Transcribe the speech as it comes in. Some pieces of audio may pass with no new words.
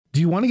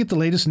you want to get the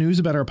latest news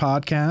about our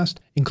podcast,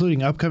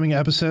 including upcoming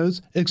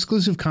episodes,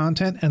 exclusive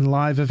content, and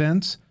live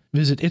events,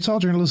 visit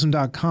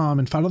itsalljournalism.com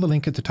and follow the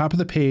link at the top of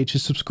the page to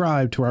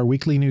subscribe to our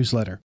weekly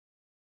newsletter.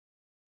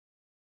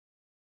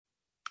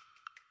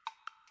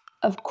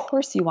 Of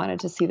course you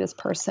wanted to see this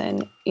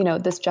person,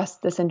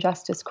 this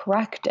injustice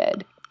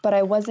corrected, but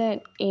I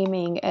wasn't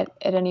aiming at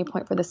any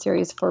point for the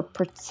series for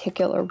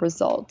particular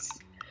results.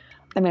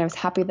 I mean, I was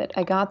happy that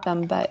I got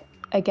them, but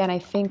again, I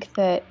think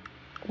that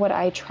what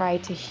I try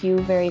to hew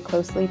very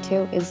closely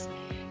to is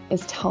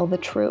tell the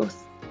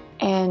truth.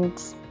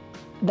 And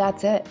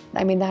that's it.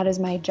 I mean, that is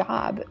my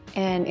job.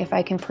 And if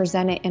I can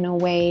present it in a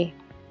way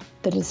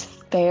that is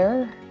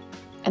fair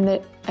and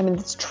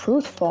that's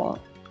truthful,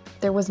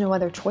 there was no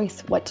other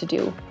choice what to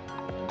do.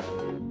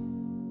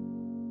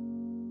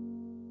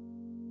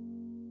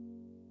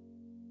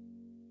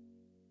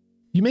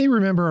 You may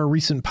remember our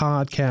recent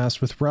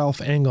podcast with Ralph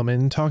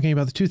Engelman talking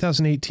about the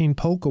 2018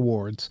 Polk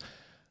Awards.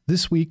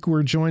 This week,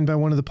 we're joined by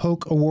one of the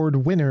Polk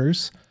Award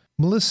winners.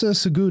 Melissa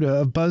Segura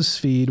of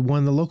BuzzFeed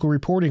won the Local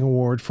Reporting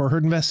Award for her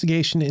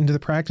investigation into the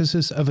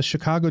practices of a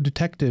Chicago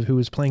detective who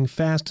was playing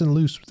fast and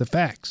loose with the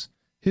facts.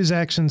 His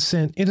actions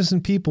sent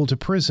innocent people to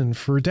prison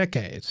for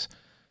decades.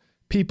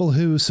 People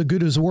who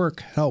Segura's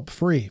work help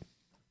free.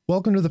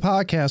 Welcome to the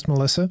podcast,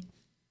 Melissa.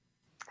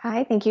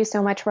 Hi, thank you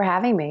so much for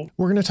having me.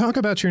 We're going to talk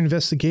about your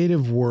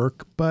investigative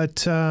work,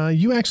 but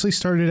you actually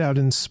started out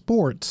in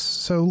sports.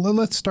 So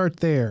let's start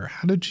there.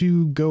 How did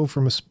you go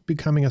from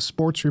becoming a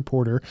sports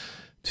reporter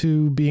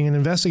to being an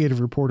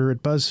investigative reporter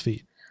at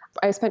BuzzFeed?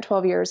 I spent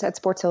 12 years at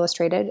Sports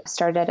Illustrated,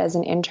 started as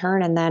an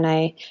intern, and then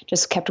I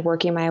just kept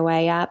working my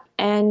way up.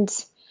 And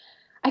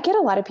I get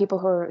a lot of people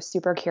who are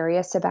super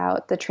curious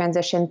about the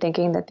transition,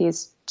 thinking that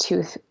these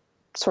two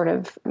sort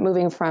of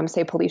moving from,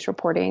 say, police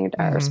reporting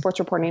or sports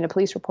reporting to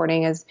police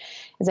reporting is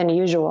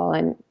unusual.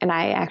 And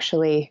I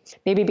actually,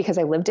 maybe because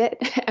I lived it,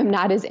 am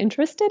not as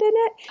interested in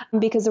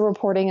it, because the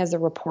reporting is the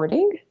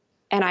reporting.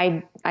 And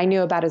I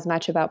knew about as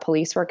much about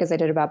police work as I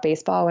did about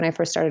baseball when I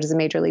first started as a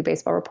Major League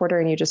Baseball reporter,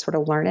 and you just sort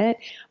of learn it.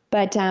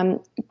 But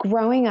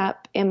growing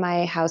up in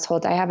my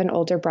household, I have an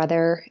older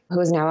brother who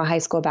is now a high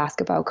school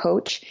basketball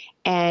coach,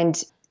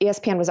 and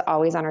ESPN was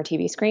always on our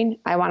TV screen.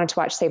 I wanted to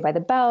watch Saved by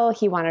the Bell.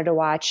 He wanted to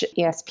watch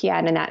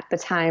ESPN. And at the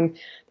time,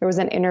 there was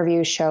an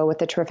interview show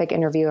with a terrific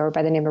interviewer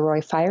by the name of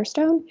Roy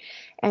Firestone.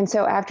 And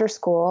so after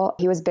school,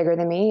 he was bigger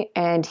than me.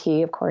 And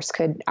he, of course,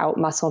 could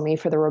outmuscle me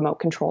for the remote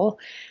control.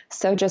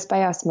 So just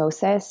by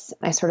osmosis,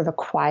 I sort of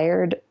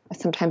acquired,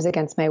 sometimes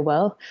against my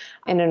will,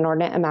 an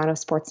inordinate amount of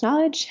sports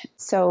knowledge.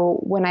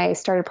 So when I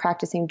started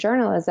practicing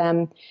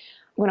journalism,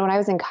 when I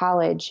was in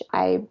college,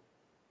 I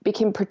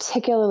became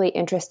particularly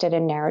interested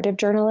in narrative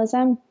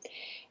journalism.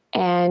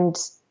 And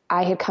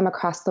I had come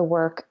across the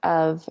work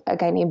of a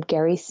guy named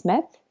Gary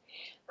Smith,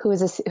 who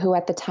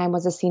at the time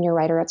was a senior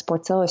writer at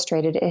Sports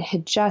Illustrated. It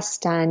had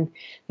just done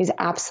these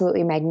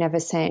absolutely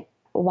magnificent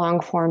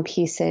long form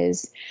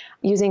pieces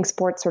using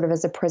sports sort of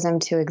as a prism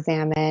to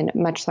examine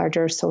much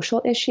larger social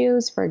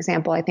issues. For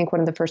example, I think one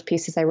of the first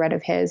pieces I read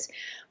of his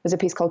was a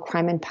piece called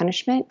Crime and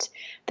Punishment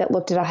that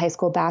looked at a high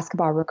school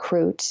basketball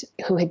recruit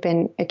who had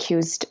been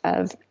accused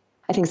of,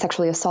 I think,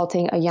 sexually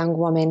assaulting a young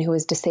woman who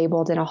was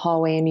disabled in a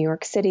hallway in New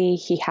York City.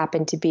 He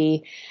happened to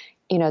be,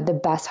 the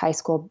best high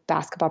school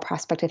basketball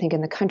prospect, I think,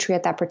 in the country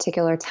at that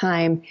particular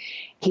time.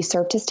 He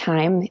served his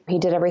time. He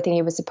did everything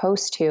he was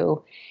supposed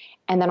to.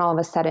 And then all of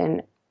a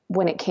sudden,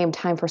 when it came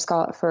time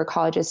for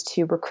colleges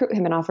to recruit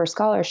him and offer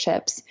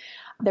scholarships,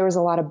 there was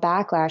a lot of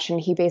backlash, and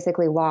he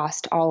basically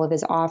lost all of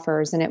his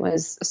offers. And it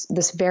was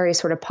this very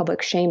sort of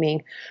public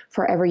shaming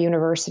for every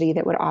university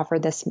that would offer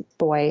this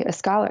boy a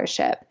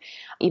scholarship,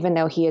 even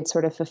though he had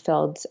sort of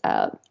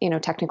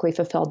technically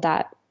fulfilled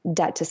that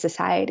debt to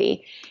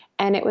society.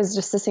 And it was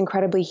just this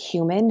incredibly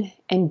human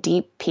and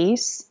deep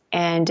piece,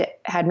 and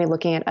had me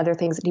looking at other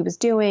things that he was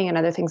doing and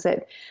other things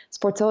that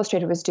Sports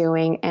Illustrated was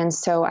doing. And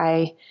so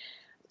I,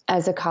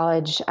 as a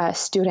college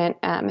student,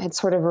 had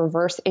sort of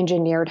reverse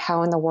engineered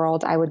how in the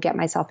world I would get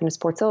myself into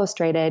Sports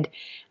Illustrated.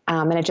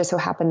 And it just so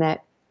happened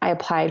that I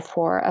applied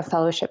for a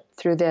fellowship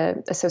through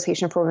the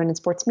Association for Women in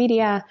Sports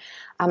Media.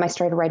 I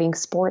started writing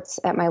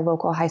sports at my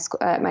local high school,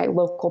 at my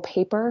local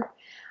paper.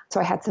 So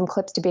I had some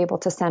clips to be able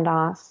to send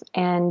off,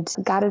 and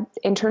got an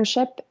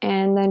internship,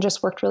 and then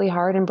just worked really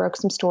hard and broke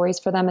some stories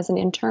for them as an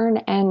intern,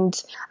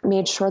 and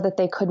made sure that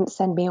they couldn't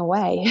send me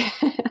away.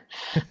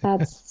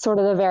 That's sort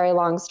of the very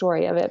long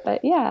story of it.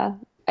 But yeah,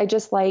 I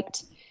just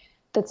liked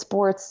that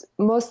sports,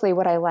 mostly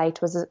what I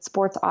liked was that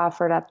sports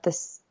offered up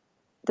this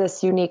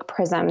unique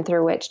prism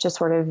through which to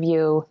sort of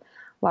view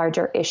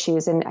larger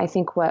issues. And I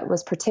think what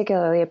was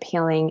particularly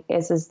appealing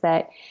is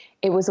that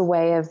it was a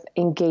way of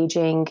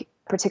engaging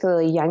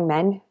particularly young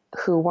men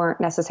who weren't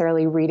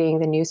necessarily reading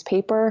the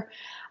newspaper,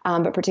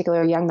 but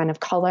particularly young men of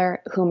color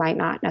who might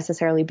not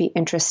necessarily be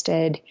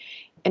interested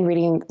in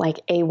reading like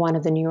A1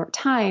 of the New York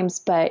Times,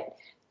 but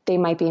they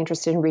might be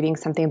interested in reading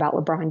something about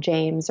LeBron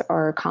James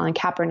or Colin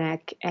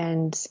Kaepernick.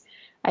 And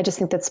I just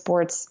think that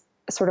sports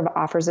sort of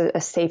offers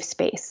a safe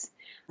space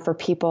for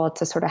people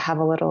to sort of have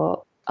a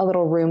little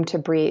room to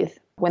breathe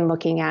when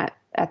looking at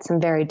some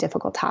very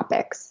difficult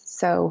topics.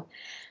 So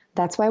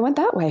that's why I went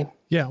that way.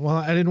 Yeah, well,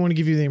 I didn't want to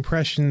give you the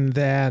impression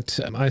that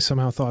I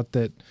somehow thought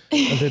that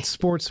that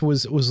sports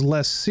was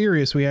less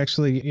serious. We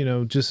actually,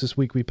 just this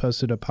week we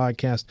posted a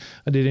podcast.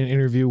 I did an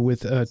interview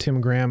with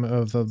Tim Graham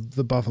of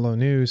the Buffalo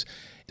News.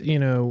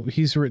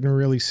 He's written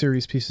really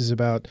serious pieces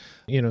about,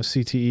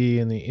 CTE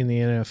in the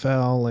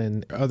NFL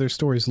and other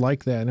stories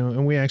like that.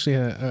 And we actually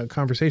had a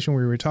conversation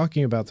where we were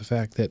talking about the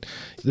fact that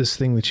this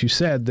thing that you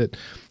said, that,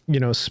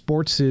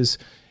 sports is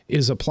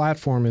a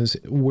platform, is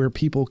where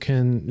people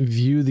can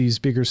view these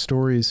bigger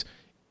stories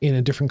in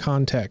a different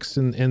context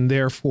and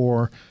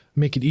therefore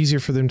make it easier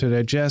for them to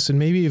digest and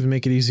maybe even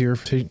make it easier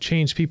to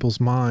change people's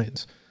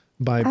minds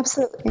by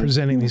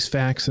presenting these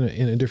facts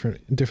in a different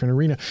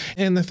arena.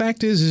 And the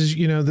fact is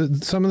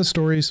some of the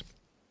stories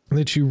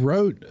that you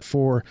wrote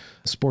for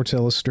Sports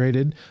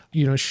Illustrated,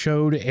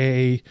 showed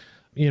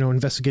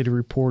investigative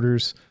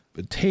reporters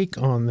take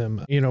on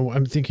them.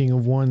 I'm thinking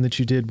of one that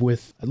you did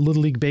with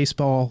Little League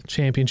Baseball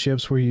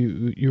championships, where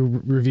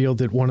you revealed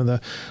that one of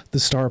the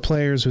star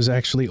players was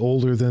actually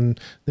older than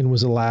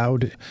was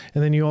allowed.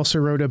 And then you also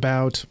wrote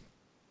about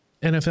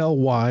NFL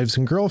wives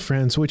and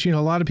girlfriends, which,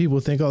 a lot of people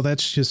think, oh,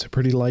 that's just a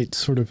pretty light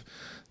sort of,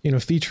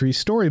 featurey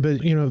story.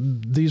 But,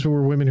 these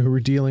were women who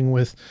were dealing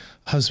with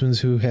husbands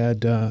who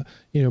had,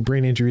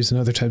 brain injuries and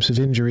other types of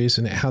injuries,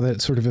 and how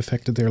that sort of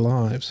affected their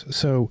lives.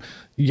 So,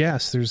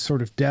 yes, there's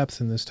sort of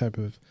depth in this type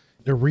of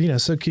arena.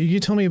 So can you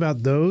tell me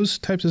about those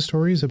types of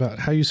stories, about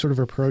how you sort of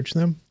approach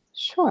them?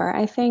 Sure.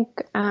 I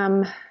think,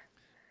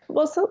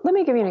 so let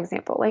me give you an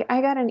example. Like,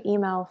 I got an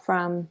email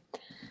from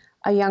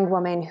a young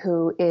woman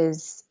who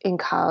is in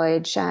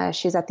college.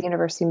 She's at the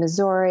University of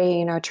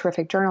Missouri, a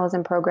terrific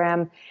journalism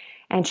program.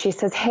 And she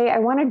says, hey, I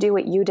want to do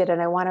what you did.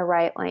 And I want to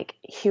write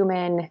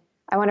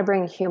I want to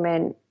bring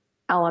human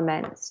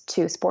elements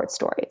to sports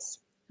stories.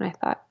 And I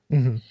thought,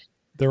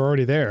 they're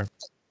already there.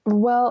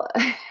 Well,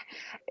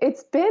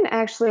 it's been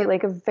actually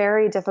like a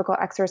very difficult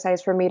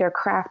exercise for me to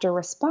craft a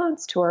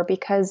response to her,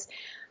 because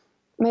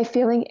my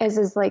feeling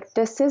is like,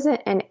 this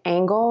isn't an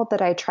angle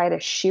that I try to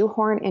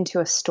shoehorn into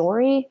a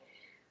story.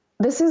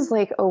 This is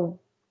like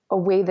a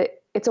way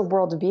that it's a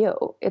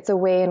worldview. It's a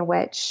way in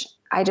which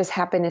I just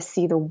happen to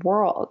see the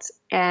world.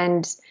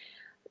 And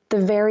the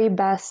very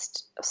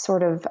best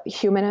sort of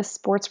humanist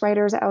sports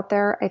writers out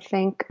there, I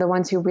think, the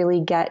ones who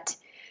really get,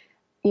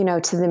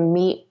 to the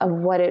meat of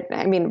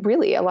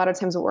really a lot of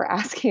times what we're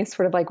asking is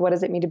sort of like, what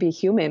does it mean to be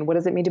human? What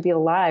does it mean to be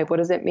alive? What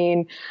does it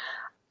mean?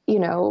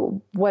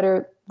 What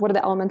are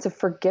the elements of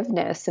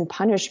forgiveness and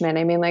punishment?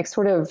 Like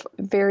sort of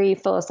very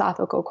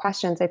philosophical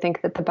questions. I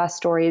think that the best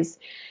stories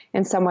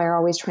in some way are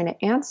always trying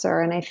to answer.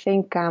 And I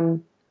think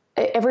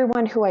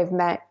everyone who I've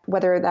met,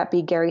 whether that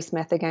be Gary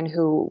Smith, again,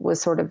 who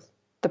was sort of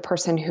the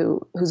person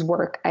whose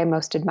work I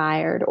most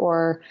admired,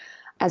 or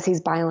as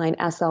he's byline,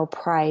 S.L.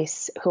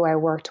 Price, who I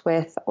worked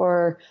with,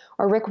 or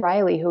Rick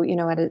Riley, who,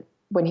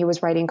 when he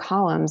was writing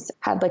columns,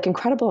 had like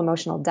incredible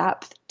emotional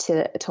depth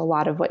to a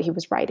lot of what he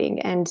was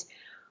writing. And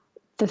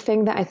the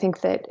thing that I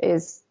think that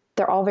is,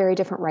 they're all very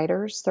different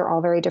writers. They're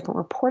all very different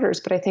reporters.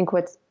 But I think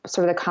what's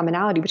sort of the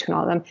commonality between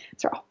all of them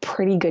is they're all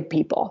pretty good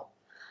people.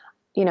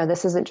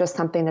 This isn't just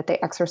something that they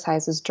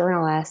exercise as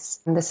journalists.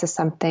 And this is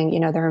something,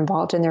 they're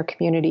involved in their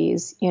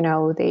communities.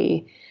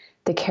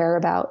 They care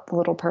about the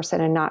little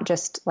person, and not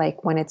just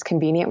like when it's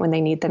convenient, when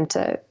they need them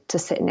to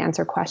sit and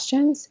answer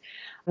questions.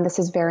 And this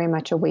is very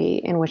much a way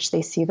in which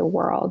they see the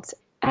world.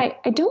 I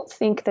don't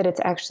think that it's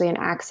actually an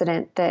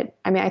accident that,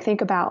 I think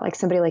about like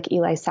somebody like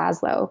Eli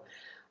Saslow,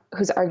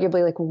 who's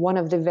arguably like one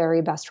of the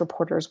very best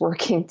reporters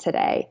working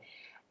today.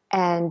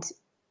 And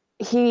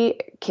he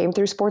came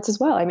through sports as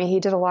well. He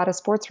did a lot of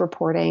sports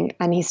reporting,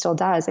 and he still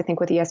does, I think,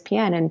 with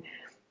ESPN. And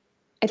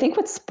I think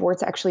what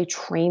sports actually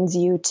trains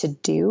you to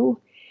do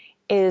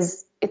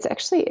is it's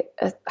actually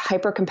a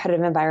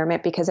hyper-competitive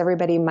environment, because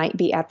everybody might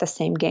be at the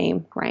same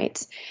game,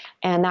 right?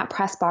 And that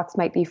press box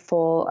might be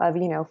full of,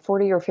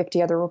 40 or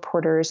 50 other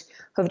reporters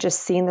who have just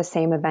seen the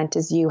same event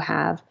as you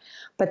have.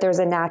 But there's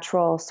a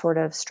natural sort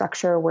of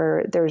structure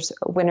where there's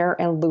winner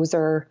and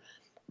loser.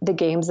 The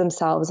games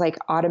themselves like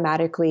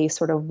automatically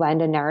sort of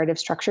lend a narrative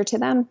structure to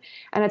them.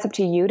 And it's up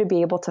to you to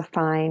be able to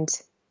find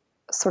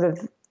sort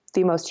of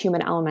the most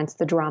human elements,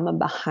 the drama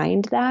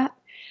behind that.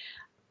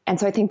 And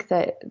so I think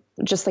that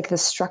just like the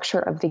structure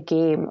of the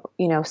game,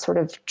 sort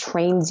of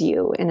trains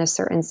you in a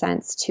certain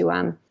sense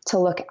to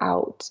look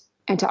out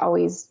and to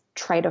always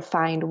try to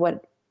find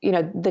what,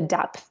 the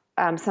depth,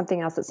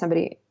 something else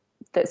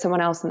that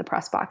someone else in the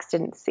press box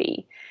didn't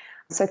see.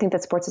 So I think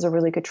that sports is a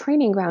really good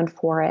training ground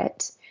for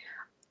it.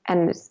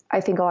 And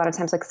I think a lot of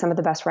times, like, some of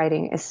the best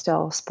writing is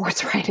still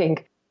sports writing,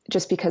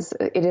 just because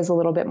it is a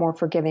little bit more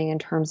forgiving in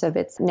terms of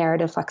its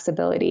narrative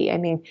flexibility.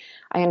 I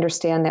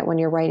understand that when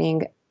you're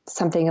writing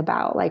something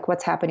about like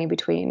what's happening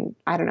between,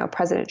 I don't know,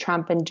 President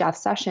Trump and Jeff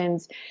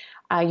Sessions,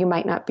 you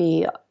might not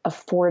be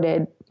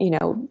afforded,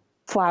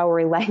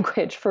 flowery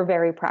language for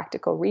very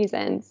practical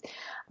reasons.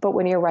 But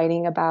when you're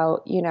writing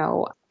about,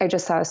 I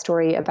just saw a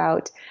story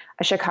about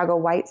a Chicago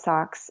White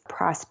Sox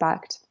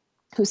prospect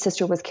whose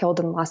sister was killed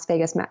in the Las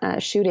Vegas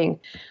shooting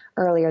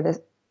earlier this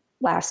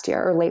last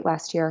year or late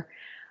last year.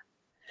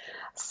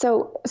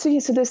 So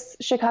this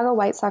Chicago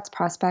White Sox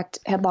prospect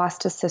had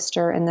lost his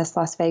sister in this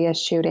Las Vegas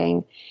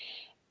shooting.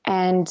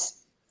 And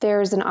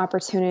there's an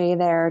opportunity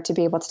there to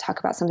be able to talk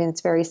about something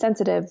that's very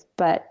sensitive,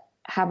 but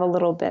have a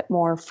little bit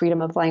more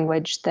freedom of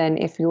language than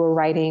if you were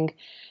writing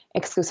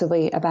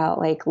exclusively about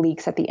like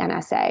leaks at the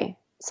NSA.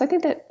 So I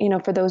think that,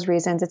 for those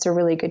reasons, it's a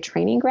really good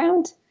training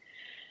ground.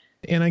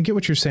 And I get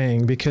what you're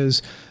saying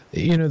because,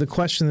 the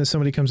question that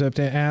somebody comes up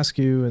to ask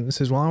you and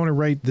says, well, I want to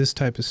write this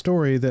type of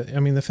story.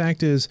 The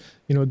fact is,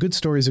 a good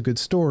story is a good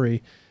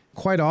story.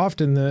 Quite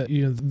often,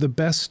 the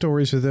best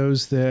stories are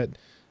those that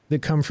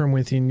come from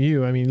within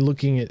you.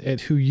 Looking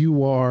at who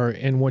you are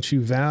and what you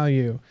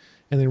value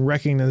and then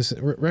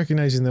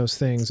recognizing those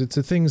things. It's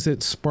the things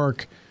that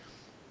spark,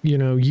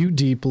 you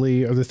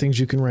deeply are the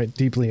things you can write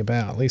deeply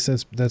about. At least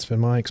that's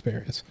been my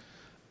experience.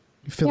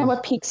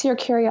 What piques your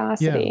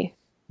curiosity.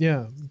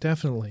 Yeah,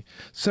 definitely.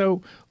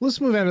 So let's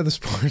move out of the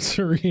sports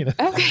arena.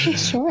 Okay,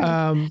 sure.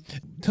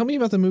 Tell me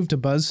about the move to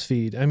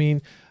BuzzFeed.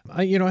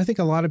 I think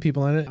a lot of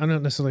people, and I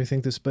don't necessarily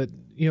think this, but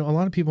a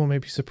lot of people may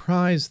be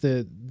surprised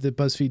that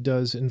BuzzFeed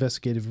does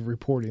investigative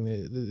reporting.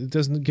 It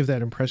doesn't give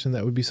that impression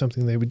that would be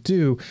something they would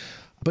do,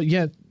 but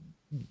yet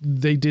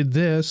they did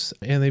this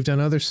and they've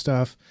done other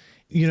stuff.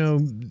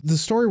 The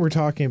story we're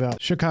talking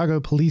about, Chicago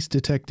police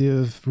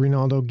detective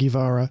Rinaldo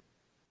Guevara.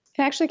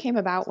 It actually came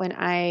about when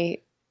I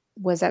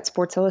was at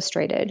Sports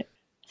Illustrated.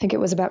 I think it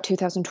was about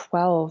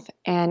 2012.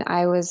 And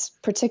I've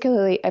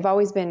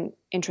always been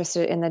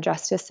interested in the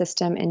justice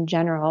system in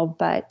general,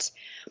 but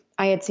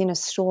I had seen a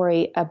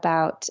story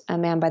about a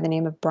man by the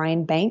name of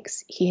Brian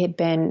Banks. He had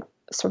been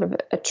sort of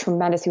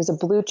he was a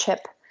blue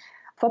chip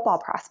football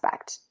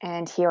prospect,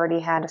 and he already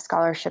had a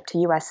scholarship to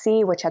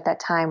USC, which at that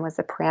time was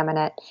a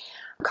preeminent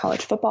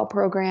college football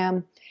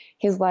program.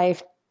 His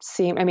life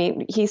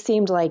he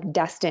seemed like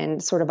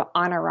destined sort of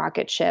on a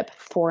rocket ship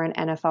for an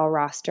NFL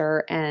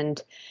roster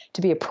and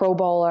to be a Pro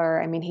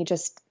Bowler.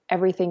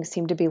 Everything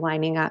seemed to be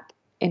lining up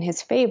in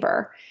his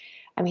favor.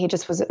 He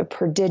just was a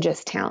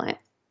prodigious talent.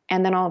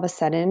 And then all of a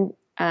sudden,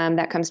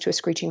 that comes to a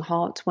screeching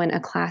halt when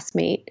a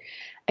classmate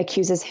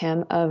accuses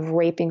him of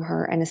raping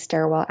her in a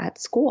stairwell at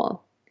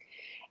school.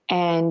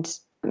 And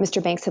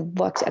Mr. Banks had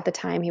looked at the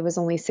time, he was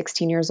only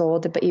 16 years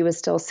old, but he was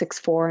still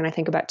 6'4" and I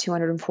think about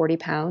 240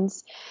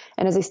 pounds.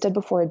 And as he stood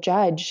before a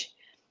judge,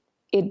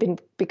 it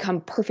become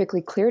perfectly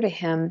clear to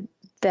him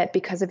that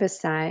because of his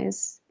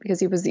size, because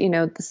he was,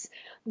 this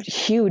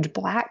huge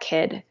black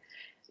kid,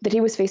 that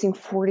he was facing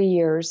 40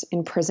 years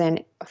in prison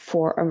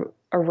for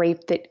a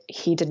rape that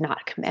he did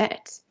not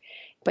commit.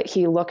 But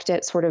he looked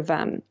at sort of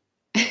at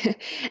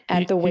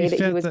the way that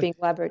he was being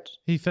leveraged.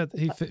 He fit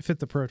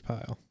the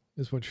profile,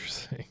 is what you're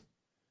saying.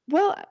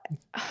 Well,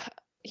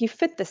 he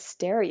fit the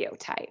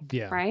stereotype.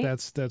 Yeah, right?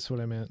 That's what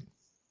I meant.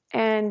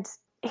 And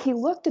he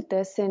looked at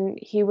this and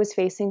he was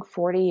facing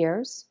 40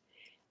 years.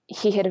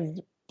 He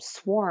had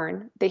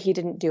sworn that he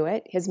didn't do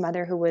it. His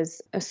mother, who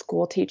was a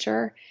school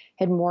teacher,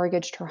 had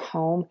mortgaged her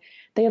home.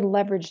 They had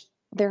leveraged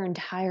their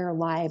entire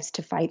lives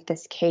to fight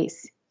this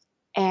case.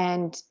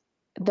 And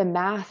the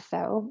math,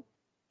 though,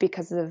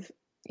 because of,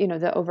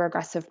 the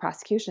over-aggressive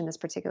prosecution in this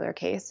particular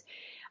case,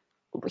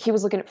 he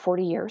was looking at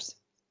 40 years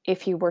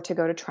if he were to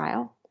go to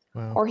trial.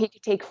 Wow. Or he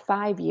could take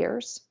 5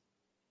 years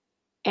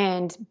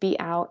and be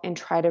out and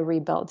try to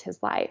rebuild his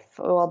life.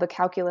 Well, the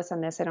calculus on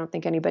this, I don't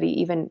think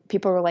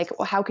people were like,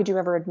 well, how could you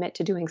ever admit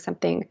to doing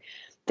something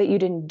that you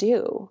didn't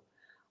do?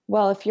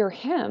 Well, if you're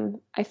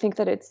him, I think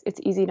that it's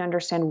easy to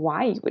understand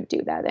why you would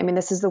do that.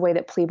 This is the way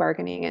that plea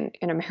bargaining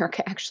in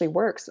America actually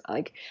works.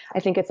 I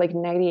think it's like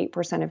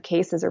 98% of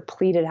cases are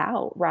pleaded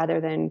out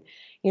rather than,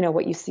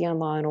 what you see on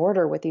Law and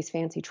Order with these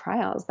fancy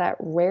trials. That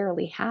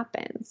rarely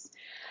happens.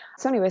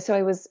 So anyway,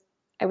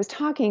 I was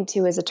talking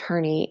to his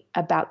attorney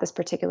about this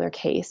particular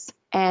case,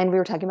 and we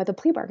were talking about the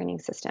plea bargaining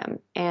system.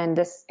 And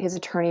his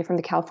attorney from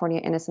the California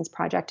Innocence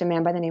Project, a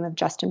man by the name of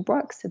Justin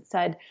Brooks, had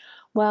said,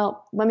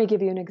 well, let me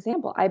give you an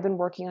example. I've been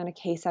working on a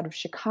case out of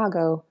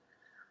Chicago,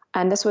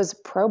 and this was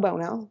pro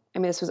bono.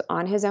 This was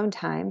on his own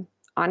time,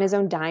 on his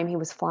own dime. He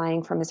was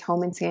flying from his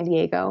home in San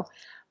Diego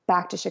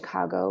back to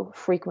Chicago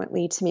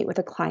frequently to meet with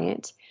a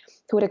client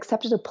who had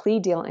accepted a plea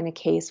deal in a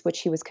case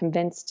which he was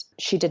convinced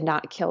she did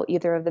not kill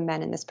either of the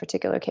men in this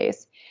particular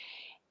case.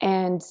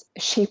 And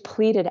she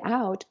pleaded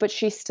out, but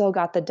she still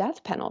got the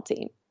death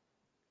penalty.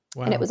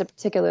 Wow. And it was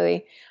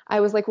I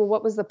was like, well,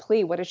 what was the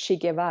plea? What did she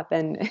give up?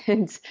 And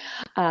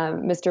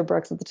Mr.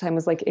 Brooks at the time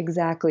was like,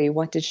 exactly,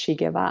 what did she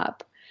give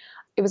up?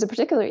 It was a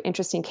particularly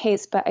interesting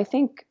case, but I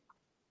think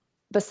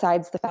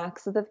besides the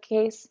facts of the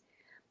case,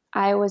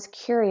 I was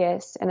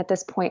curious and at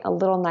this point a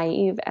little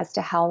naive as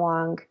to how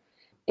long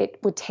it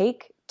would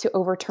take to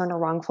overturn a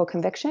wrongful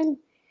conviction.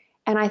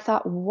 And I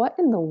thought, what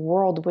in the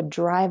world would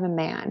drive a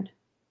man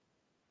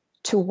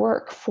to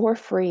work for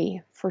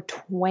free for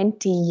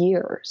 20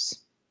 years?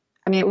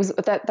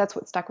 That's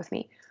what stuck with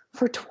me,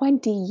 for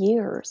 20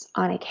 years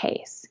on a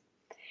case.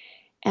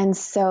 And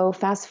so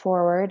fast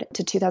forward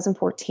to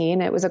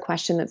 2014, it was a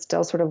question that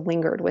still sort of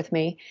lingered with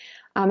me.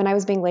 And I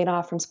was being laid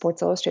off from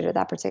Sports Illustrated at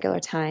that particular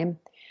time.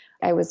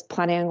 I was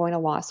planning on going to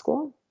law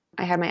school.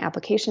 I had my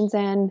applications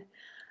in,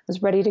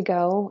 was ready to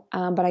go,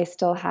 but I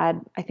still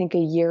had, I think, a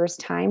year's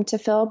time to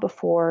fill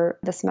before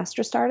the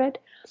semester started.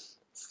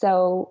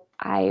 So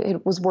I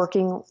was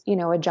working,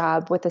 a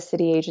job with a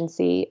city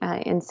agency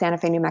in Santa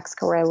Fe, New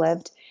Mexico, where I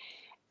lived.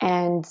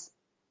 And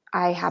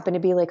I happened to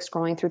be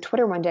scrolling through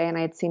Twitter one day, and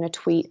I had seen a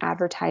tweet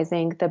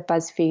advertising that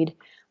BuzzFeed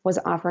was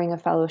offering a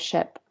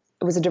fellowship.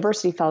 It was a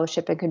diversity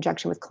fellowship in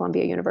conjunction with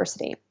Columbia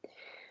University.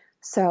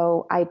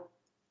 So I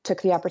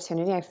took the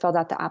opportunity. I filled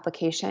out the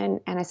application,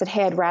 and I said,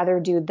 hey, I'd rather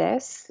do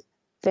this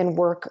than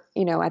work,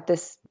 at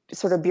this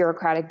sort of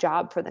bureaucratic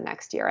job for the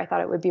next year. I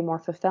thought it would be more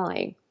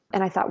fulfilling.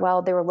 And I thought,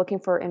 well, they were looking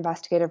for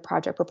investigative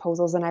project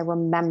proposals. And I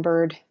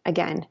remembered,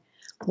 again,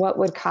 what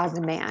would cause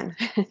a man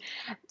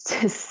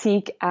to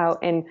seek out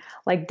and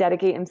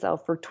dedicate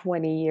himself for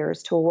 20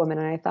 years to a woman?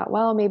 And I thought,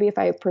 well, maybe if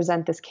I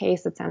present this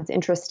case, it sounds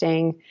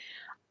interesting.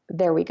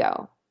 There we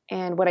go.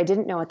 And what I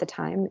didn't know at the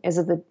time is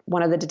that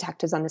one of the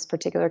detectives on this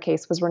particular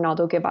case was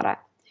Ronaldo Guevara.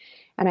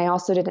 And I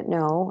also didn't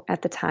know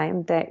at the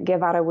time that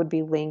Guevara would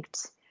be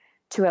linked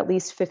to at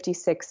least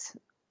 55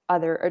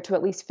 other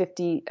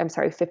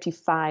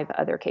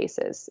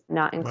cases,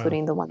 not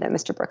including the one that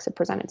Mr. Brooks had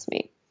presented to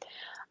me.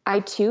 I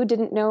too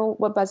didn't know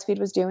what BuzzFeed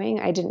was doing.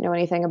 I didn't know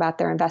anything about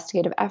their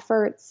investigative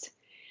efforts.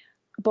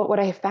 But what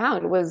I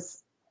found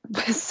was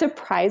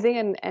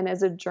surprising and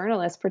as a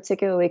journalist,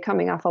 particularly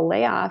coming off a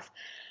layoff,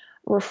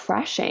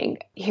 refreshing.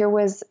 Here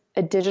was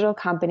a digital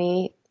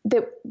company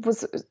that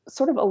was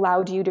sort of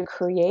allowed you to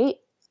create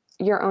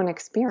your own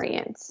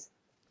experience.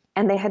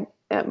 And they had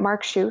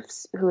Mark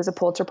Schoofs, who was a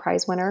Pulitzer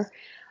Prize winner.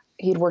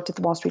 He'd worked at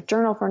the Wall Street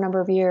Journal for a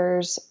number of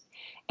years,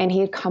 and he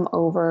had come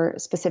over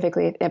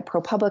specifically at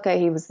ProPublica.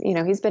 He was,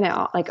 he's been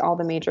at all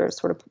the major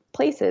sort of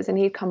places, and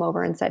he'd come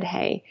over and said,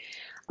 hey,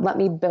 let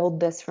me build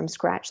this from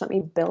scratch. Let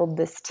me build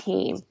this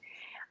team.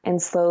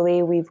 And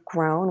slowly we've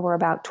grown. We're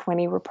about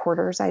 20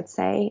 reporters, I'd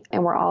say,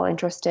 and we're all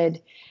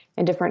interested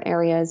in different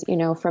areas.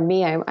 For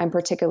me, I'm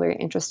particularly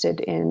interested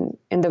in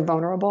the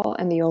vulnerable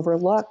and the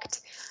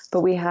overlooked,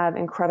 but we have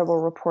incredible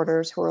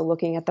reporters who are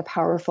looking at the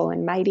powerful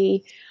and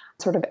mighty,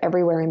 sort of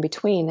everywhere in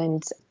between.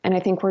 And I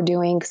think we're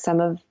doing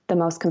some of the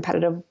most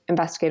competitive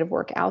investigative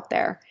work out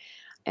there.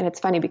 And it's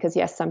funny because,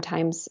 yes,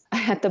 sometimes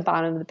at the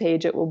bottom of the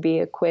page, it will be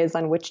a quiz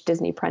on which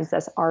Disney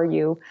princess are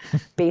you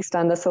based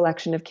on the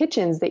selection of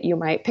pictures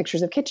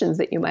of kitchens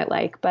that you might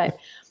like. But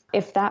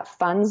if that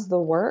funds the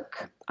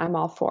work, I'm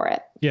all for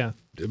it. Yeah.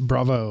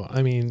 Bravo.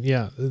 I mean,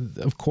 yeah,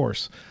 of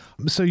course.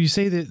 So you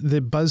say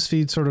that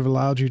BuzzFeed sort of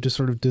allowed you to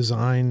sort of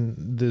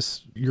design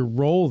your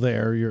role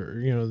there,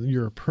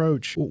 your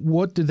approach.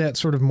 What did that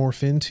sort of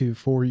morph into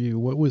for you?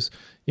 What was,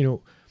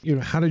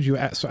 how did you,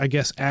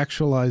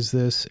 actualize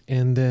this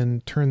and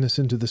then turn this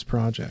into this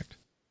project?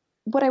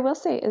 What I will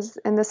say is,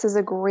 and this is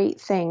a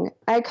great thing,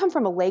 I come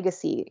from a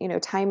legacy,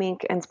 Time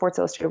Inc. and Sports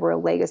Illustrated were a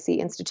legacy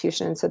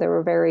institution. So there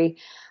were very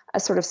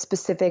sort of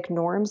specific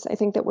norms, I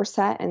think, that were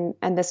set.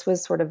 And this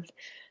was sort of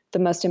the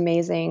most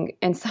amazing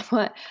and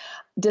somewhat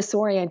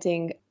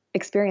disorienting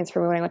experience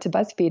for me when I went to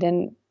BuzzFeed.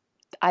 And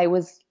I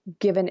was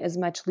given as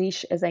much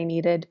leash as I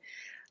needed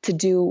to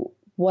do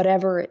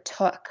whatever it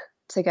took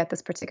to get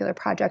this particular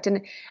project.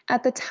 And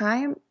at the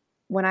time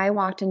when I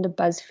walked into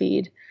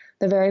BuzzFeed,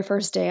 the very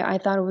first day, I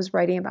thought I was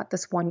writing about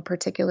this one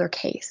particular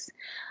case.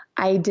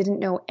 I didn't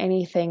know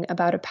anything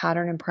about a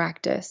pattern and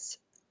practice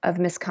of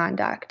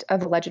misconduct,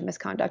 of alleged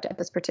misconduct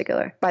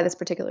by this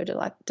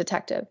particular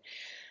detective.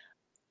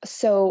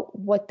 So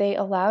what they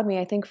allowed me,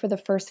 I think for the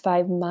first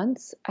 5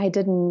 months, I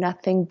did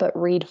nothing but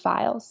read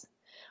files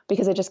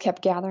because I just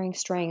kept gathering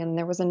string, and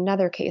there was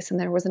another case, and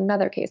there was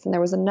another case, and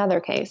there was another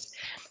case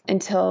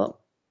until,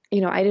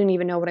 I didn't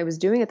even know what I was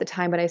doing at the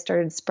time, but I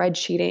started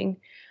spreadsheeting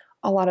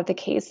a lot of the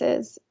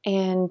cases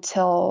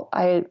until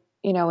I,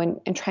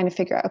 and trying to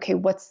figure out, okay,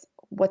 what's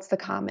the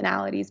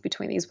commonalities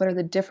between these? What are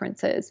the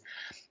differences?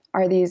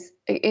 Are these,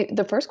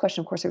 the first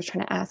question, of course, I was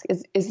trying to ask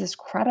is this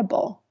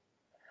credible?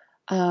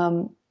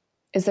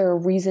 Is there a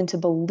reason to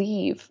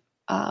believe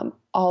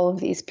all of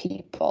these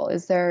people?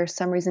 Is there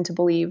some reason to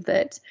believe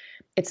that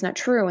it's not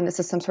true and this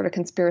is some sort of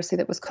conspiracy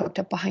that was cooked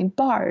up behind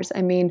bars?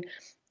 I mean,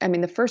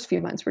 the first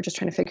few months we're just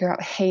trying to figure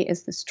out, hey,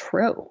 is this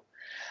true?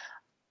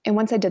 And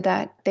once I did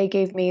that, they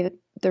gave me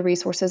the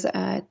resources.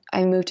 I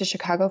moved to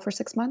Chicago for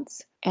 6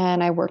 months,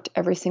 and I worked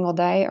every single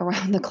day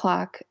around the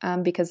clock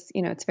because,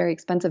 it's very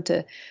expensive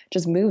to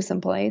just move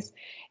someplace,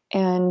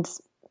 and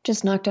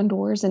just knocked on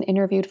doors and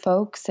interviewed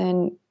folks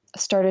and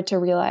started to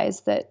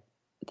realize that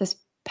this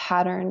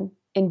pattern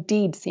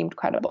indeed seemed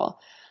credible.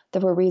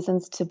 There were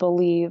reasons to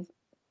believe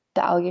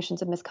the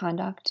allegations of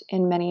misconduct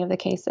in many of the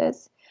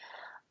cases.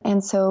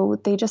 And so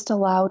they just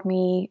allowed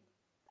me,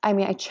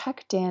 I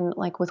checked in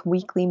with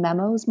weekly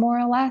memos, more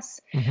or less,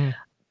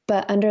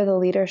 but under the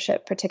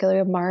leadership, particularly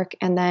of Mark,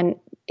 and then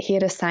he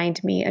had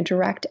assigned me a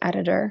direct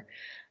editor,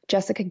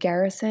 Jessica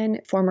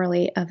Garrison,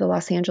 formerly of the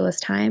Los Angeles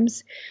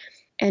Times.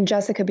 And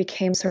Jessica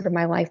became sort of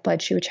my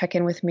lifeblood. She would check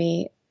in with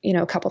me,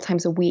 a couple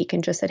times a week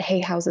and just said, hey,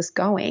 how's this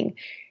going?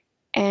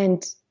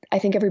 And I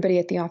think everybody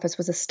at the office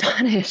was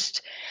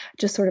astonished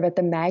just sort of at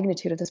the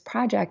magnitude of this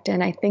project.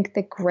 And I think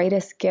the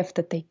greatest gift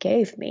that they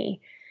gave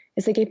me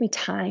is they gave me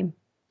time.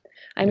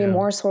 I mean,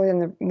 more so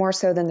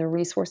than the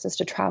resources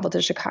to travel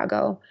to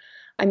Chicago.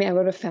 I mean, I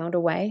would have found a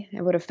way.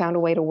 I would have found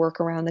a way to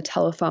work around the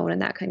telephone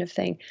and that kind of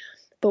thing.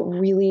 But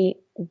really,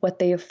 what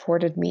they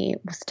afforded me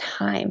was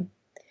time.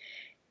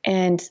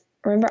 And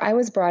remember, I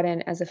was brought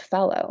in as a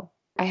fellow.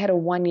 I had a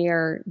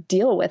 1-year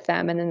deal with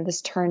them, and then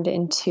this turned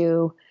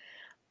into,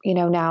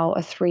 now a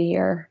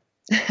 3-year,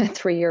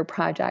 3-year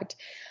project,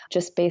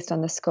 just based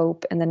on the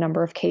scope and the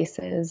number of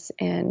cases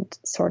and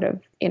sort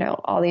of,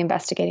 all the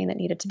investigating that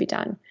needed to be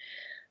done.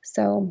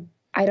 So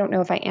I don't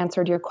know if I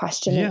answered your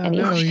question in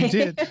any way. You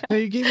did. No,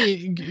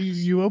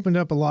 you opened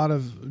up a lot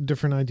of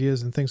different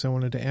ideas and things I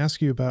wanted to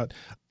ask you about.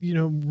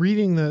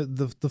 Reading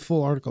the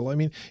full article, I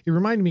mean, it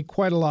reminded me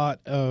quite a lot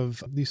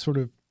of these sort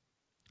of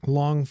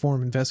long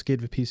form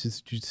investigative pieces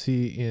that you'd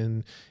see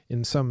in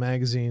some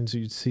magazines,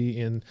 you'd see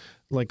in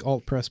like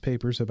alt press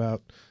papers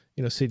about,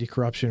 city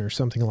corruption or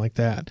something like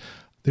that.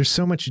 There's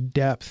so much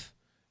depth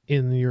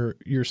in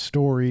your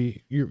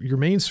story, your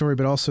main story,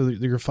 but also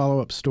your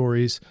follow-up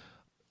stories,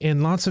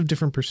 and lots of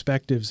different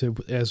perspectives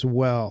as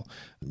well.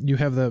 You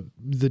have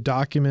the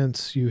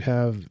documents, you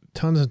have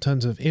tons and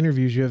tons of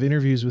interviews, you have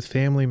interviews with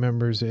family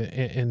members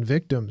and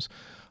victims.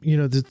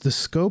 The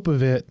scope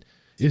of it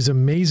is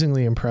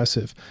amazingly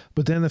impressive.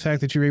 But then the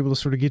fact that you're able to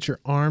sort of get your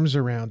arms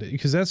around it,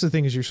 because that's the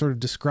thing, is you're sort of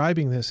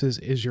describing this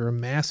is you're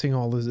amassing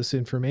all of this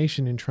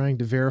information and trying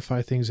to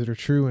verify things that are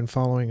true and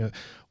following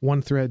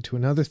one thread to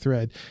another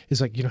thread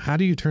is like, how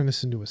do you turn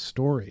this into a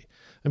story?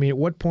 I mean, at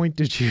what point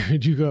did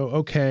you go,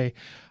 okay,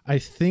 I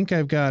think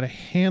I've got a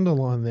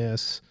handle on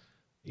this.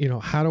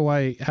 How do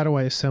I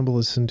assemble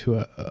this into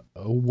a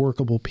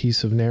workable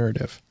piece of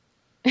narrative?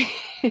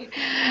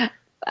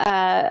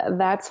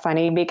 That's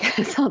funny,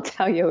 because I'll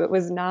tell you, it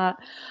was not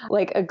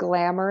like a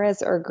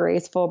glamorous or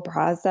graceful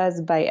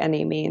process by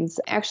any means.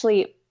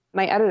 Actually,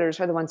 my editors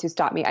are the ones who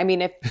stopped me. I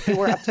mean, if it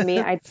were up to me,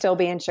 I'd still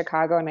be in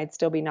Chicago and I'd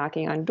still be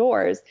knocking on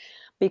doors,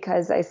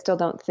 because I still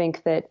don't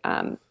think that,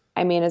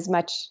 as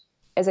much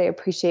as I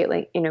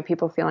appreciate,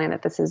 people feeling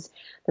that this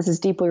is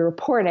deeply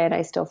reported,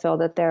 I still feel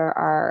that there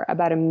are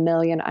about 1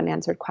 million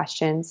unanswered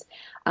questions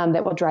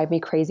that will drive me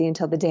crazy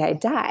until the day I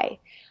die.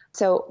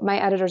 So my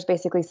editors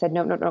basically said,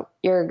 no,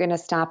 you're going to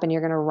stop and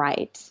you're going to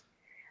write.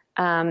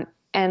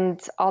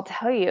 And I'll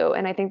tell you,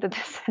 and I think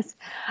that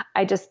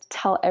I just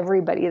tell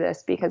everybody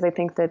this, because I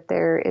think that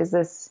there's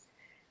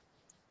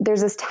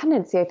this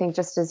tendency, I think,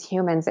 just as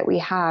humans, that we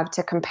have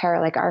to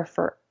compare like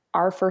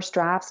our first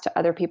drafts to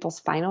other people's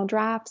final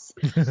drafts.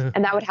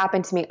 And that would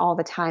happen to me all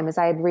the time, as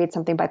I'd read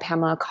something by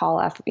Pamela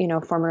Coliff,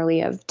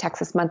 formerly of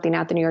Texas Monthly,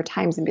 now at the New York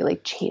Times, and be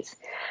like, geez,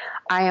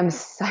 I am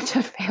such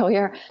a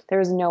failure.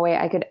 There's no way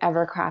I could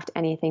ever craft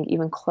anything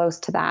even close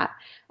to that,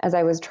 as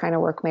I was trying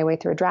to work my way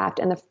through a draft.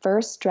 And the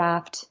first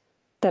draft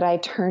that I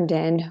turned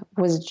in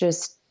was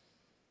just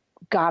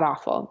god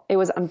awful. It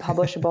was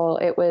unpublishable.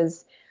 It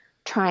was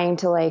trying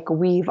to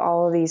weave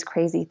all of these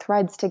crazy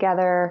threads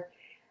together.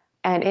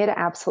 And it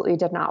absolutely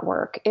did not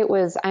work.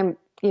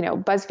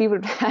 BuzzFeed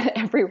would have had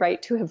every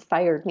right to have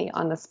fired me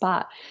on the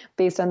spot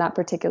based on that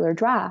particular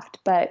draft.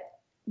 But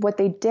what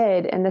they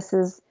did, and this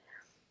is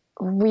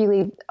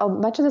really,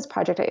 much of this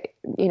project,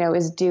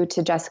 is due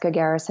to Jessica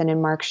Garrison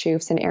and Mark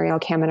Schoofs and Ariel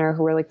Kaminer,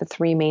 who were the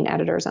 3 main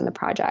editors on the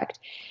project.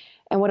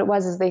 And what it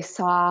was is they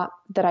saw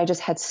that I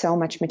just had so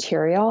much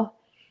material.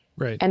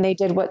 Right. And they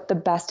did what the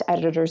best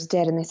editors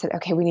did. And they said,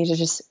 okay, we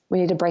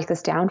need to break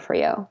this down for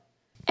you.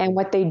 And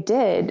what they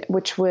did,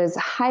 which was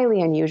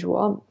highly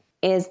unusual,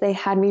 is they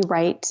had me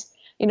write,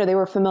 they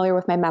were familiar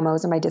with my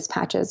memos and my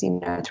dispatches,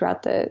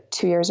 throughout the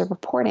 2 years of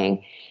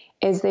reporting,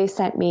 is they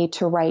sent me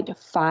to write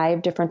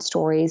 5 different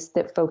stories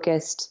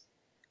that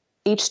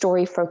each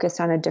story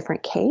focused on a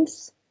different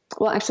case.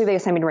 Well, actually, they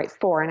assigned me to write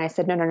 4. And I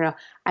said, no,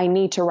 I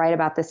need to write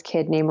about this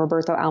kid named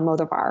Roberto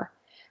Almodovar,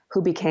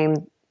 who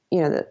became,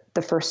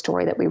 the first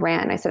story that we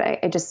ran. I said,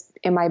 I just,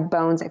 in my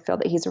bones, I feel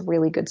that he's a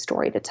really good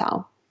story to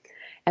tell.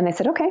 And they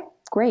said, okay,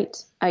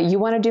 great. You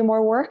want to do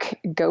more work?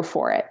 Go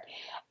for it.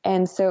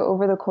 And so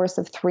over the course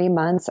of 3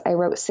 months, I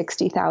wrote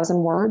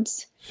 60,000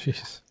 words.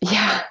 Jeez.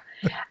 Yeah.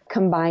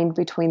 Combined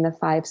between the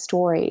 5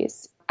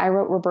 stories. I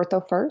wrote Roberto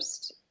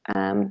first,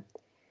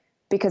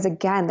 because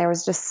again, there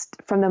was just,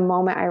 from the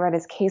moment I read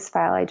his case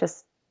file,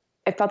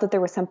 I felt that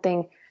there was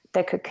something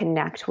that could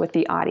connect with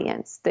the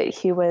audience, that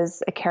he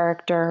was a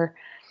character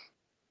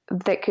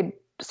that could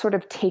sort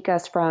of take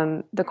us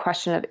from the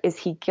question of, is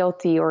he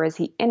guilty or is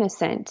he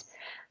innocent,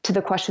 to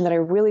the question that I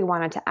really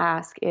wanted to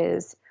ask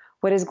is,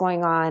 what is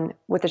going on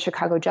with the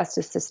Chicago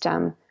justice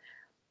system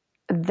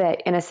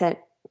that innocent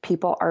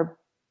people are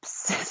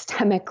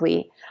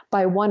systemically,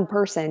 by one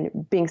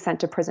person, being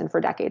sent to prison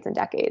for decades and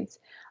decades.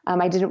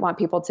 I didn't want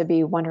people to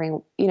be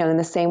wondering, in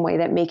the same way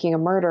that Making a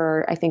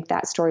Murderer, I think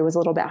that story was a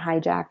little bit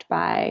hijacked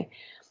by,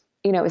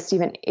 is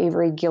Stephen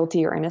Avery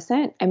guilty or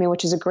innocent?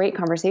 Which is a great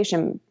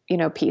conversation,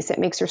 piece. It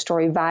makes your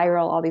story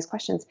viral, all these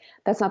questions.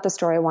 That's not the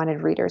story I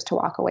wanted readers to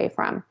walk away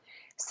from.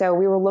 So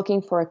we were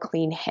looking for a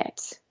clean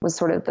hit was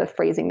sort of the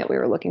phrasing that we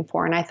were looking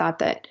for. And I thought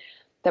that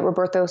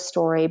Roberto's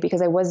story,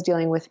 because I was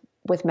dealing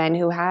with men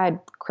who had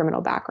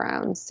criminal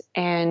backgrounds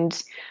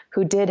and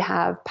who did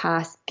have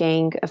past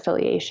gang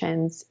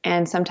affiliations.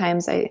 And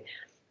sometimes I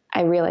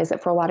realized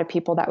that for a lot of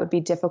people that would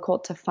be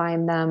difficult to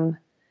find them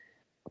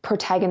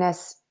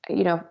protagonists,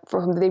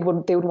 for whom they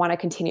would want to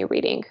continue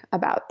reading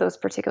about those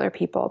particular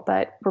people.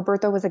 But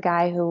Roberto was a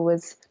guy who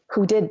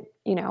did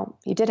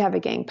have a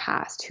gang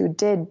past, who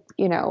did,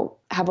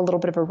 have a little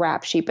bit of a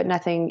rap sheet, but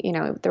nothing,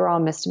 they're all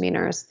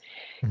misdemeanors.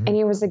 Mm-hmm. And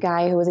he was a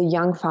guy who was a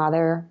young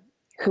father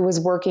who was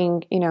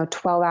working,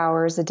 12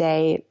 hours a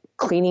day,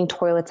 cleaning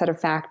toilets at a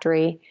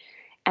factory,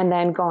 and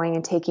then going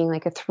and taking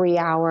like a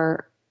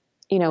 3-hour,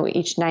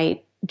 each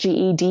night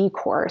GED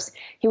course.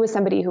 He was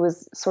somebody who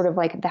was sort of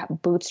like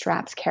that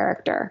bootstraps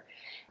character.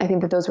 I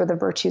think that those were the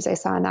virtues I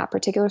saw in that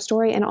particular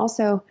story. And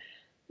also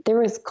there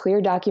was clear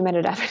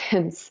documented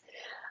evidence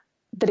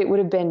that it would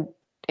have been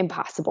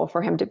impossible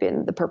for him to be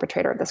the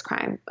perpetrator of this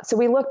crime. So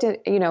we looked at,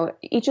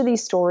 each of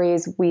these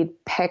stories we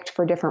picked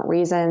for different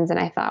reasons. And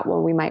I thought,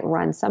 well, we might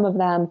run some of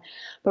them.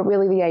 But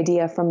really the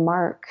idea from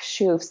Mark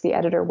Schoofs, the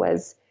editor,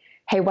 was,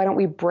 hey, why don't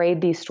we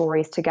braid these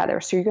stories together?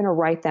 So you're going to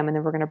write them and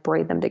then we're going to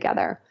braid them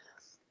together.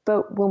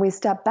 But when we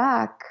step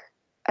back,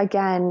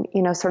 again,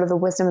 sort of the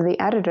wisdom of the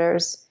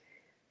editors,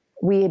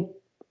 we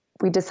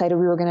decided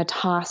we were going to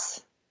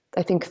toss,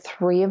 I think,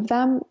 3 of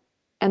them,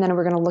 and then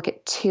we're going to look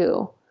at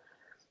 2.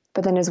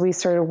 But then as we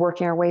started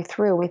working our way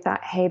through, we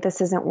thought, hey,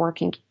 this isn't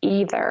working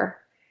either.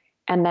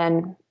 And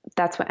then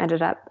that's what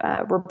ended up,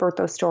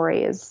 Roberto's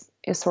story is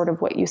sort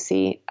of what you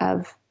see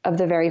of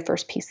the very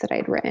first piece that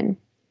I'd written.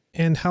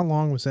 And how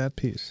long was that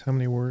piece? How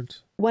many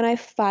words? When I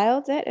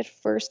filed it, at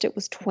first it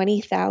was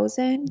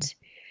 20,000,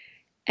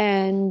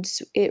 and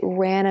it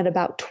ran at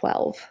about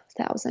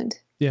 12,000.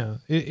 Yeah,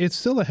 it's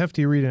still a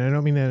hefty read, and I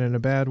don't mean that in a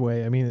bad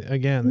way. I mean,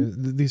 again,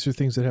 these are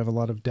things that have a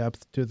lot of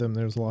depth to them.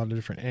 There's a lot of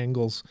different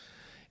angles,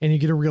 and you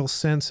get a real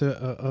sense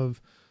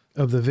of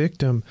the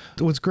victim.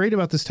 What's great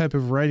about this type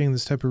of writing,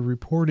 this type of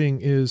reporting,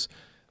 is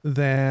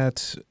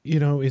that,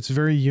 it's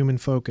very human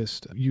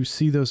focused. You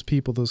see those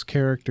people, those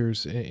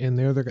characters, and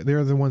they're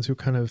the ones who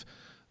kind of,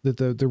 that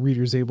the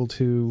reader's able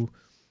to,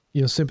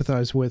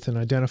 sympathize with and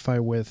identify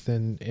with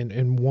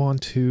and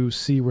want to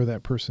see where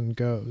that person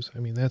goes. I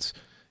mean, that's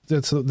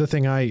the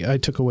thing I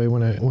took away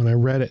when I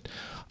read it.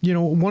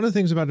 One of the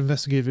things about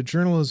investigative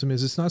journalism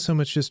is it's not so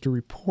much just a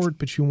report,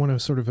 but you want to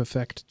sort of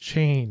affect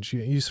change.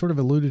 You sort of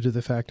alluded to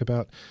the fact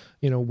about,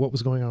 what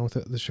was going on with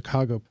the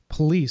Chicago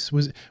police.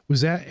 Was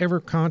that ever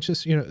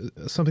conscious,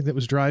 something that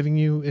was driving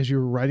you as you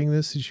were writing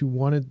this, is you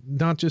wanted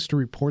not just to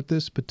report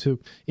this, but to,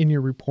 in your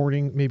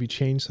reporting, maybe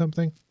change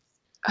something?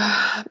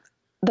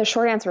 The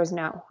short answer is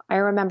no. I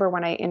remember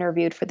when I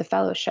interviewed for the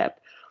fellowship,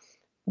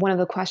 one of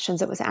the questions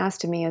that was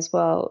asked of me is,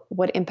 well,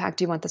 what impact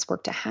do you want this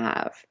work to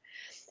have?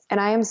 And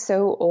I am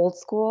so old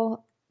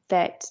school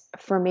that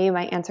for me,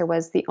 my answer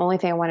was, the only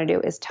thing I want to do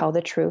is tell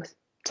the truth,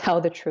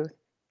 tell the truth,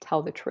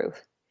 tell the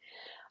truth.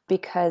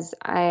 Because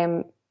I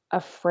am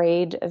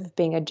afraid of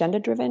being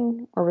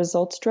agenda-driven or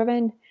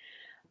results-driven.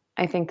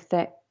 I think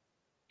that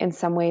in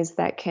some ways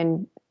that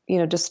can,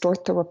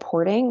 distort the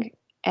reporting.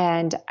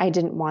 And I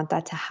didn't want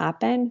that to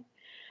happen.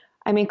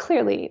 I mean,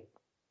 clearly,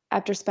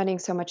 after spending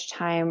so much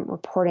time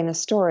reporting the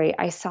story,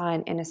 I saw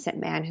an innocent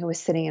man who was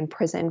sitting in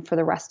prison for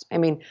the rest,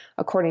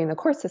 according to the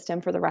court system,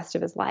 for the rest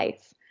of his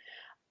life.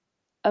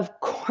 Of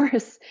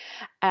course,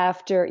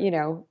 after,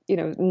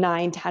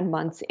 9-10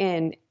 months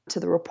in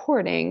to the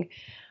reporting,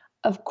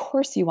 of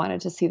course you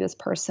wanted to see this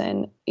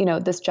person,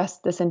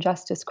 this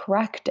injustice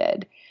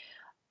corrected.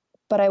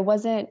 But I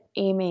wasn't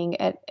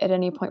aiming at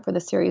any point for the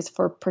series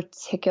for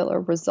particular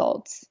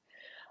results.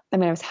 I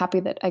mean, I was happy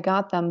that I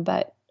got them,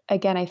 but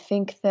again, I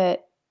think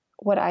that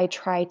what I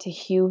try to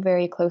hew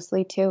very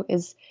closely to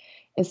is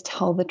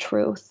tell the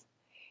truth.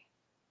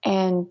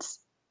 And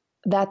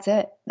that's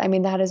it. I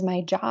mean, that is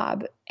my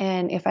job.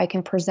 And if I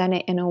can present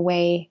it in a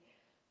way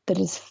that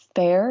is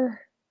fair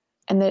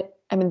and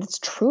that's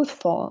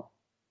truthful,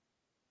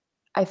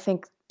 I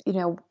think,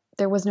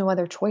 there was no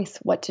other choice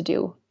what to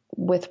do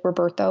with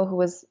Roberto, who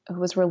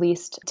was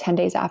released 10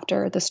 days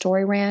after the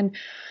story ran,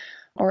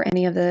 or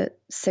any of the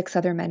 6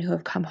 other men who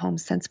have come home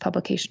since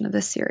publication of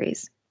this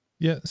series.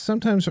 Yeah,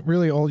 sometimes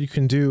really all you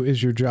can do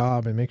is your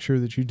job and make sure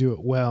that you do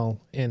it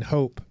well and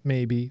hope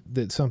maybe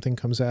that something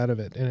comes out of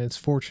it. And it's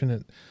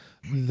fortunate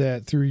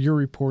that through your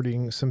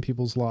reporting, some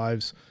people's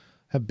lives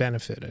have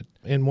benefited.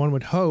 And one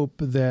would hope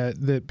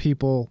that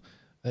people,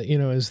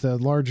 as the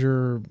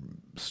larger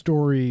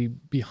story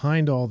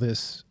behind all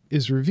this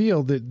is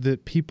revealed,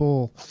 that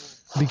people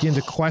begin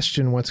to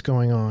question what's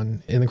going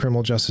on in the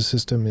criminal justice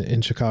system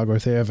in Chicago,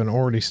 if they haven't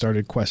already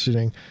started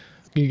questioning.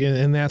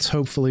 And that's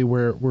hopefully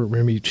where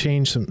maybe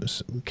change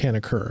can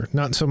occur.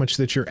 Not so much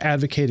that you're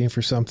advocating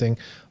for something,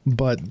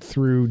 but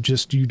through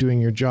just you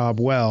doing your job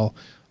well,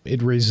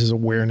 it raises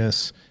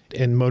awareness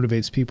and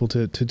motivates people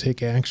to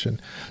take action.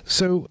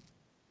 So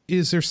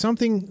is there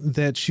something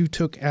that you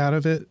took out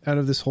of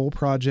this whole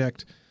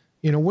project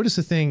What is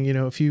the thing,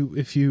 if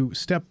you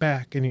step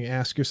back and you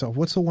ask yourself,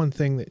 what's the one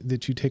thing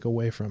that you take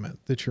away from it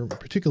that you're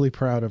particularly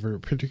proud of or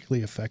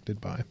particularly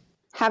affected by?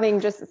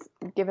 Having just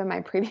given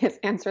my previous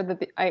answer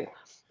that I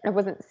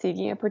wasn't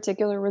seeking a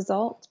particular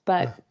result,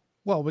 but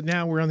but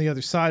now we're on the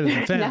other side of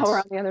the fence. Now we're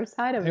on the other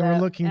side of it. And we're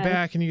looking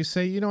back and you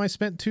say, I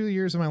spent 2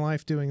 years of my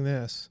life doing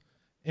this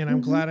and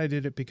I'm glad I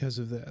did it because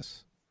of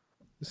this.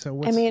 So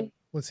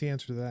what's the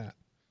answer to that?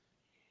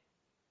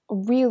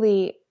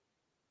 Really,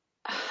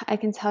 I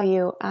can tell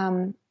you,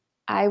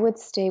 I would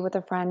stay with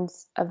a friend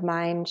of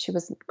mine. She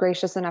was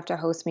gracious enough to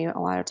host me a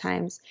lot of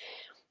times.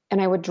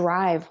 And I would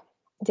drive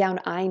down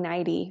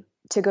I-90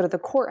 to go to the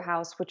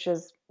courthouse, which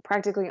is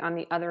practically on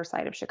the other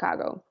side of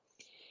Chicago.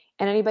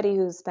 And anybody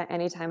who's spent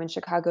any time in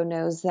Chicago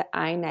knows that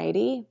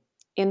I-90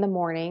 in the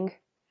morning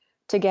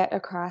to get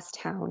across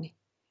town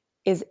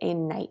is a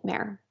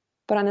nightmare.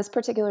 But on this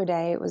particular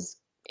day, it was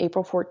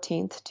April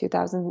 14th,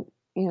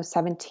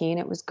 2017.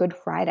 It was Good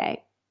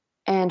Friday.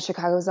 And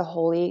Chicago is a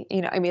holy,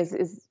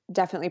 is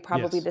definitely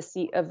probably the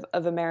seat of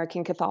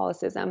American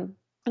Catholicism.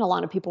 And a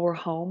lot of people were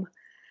home.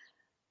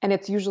 And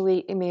it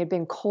may have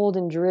been cold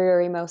and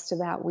dreary most of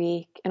that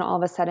week. And all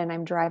of a sudden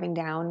I'm driving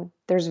down.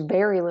 There's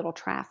very little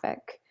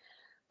traffic.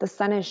 The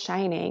sun is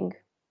shining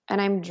and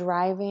I'm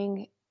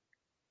driving,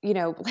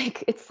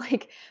 it's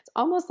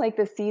almost like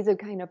the seas have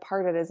kind of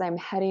parted as I'm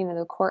heading to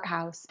the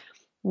courthouse,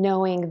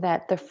 knowing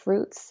that the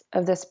fruits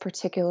of this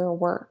particular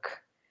work,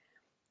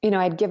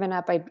 I'd given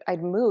up,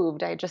 I'd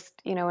moved. I just,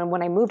 and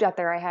when I moved out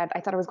there, I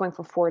thought I was going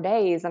for 4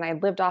 days and I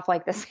lived off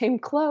like the same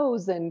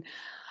clothes and,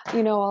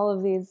 all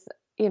of these,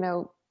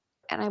 and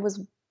I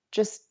was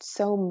just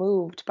so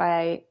moved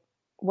by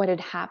what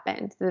had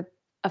happened, that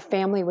a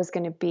family was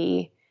going to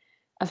be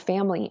a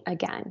family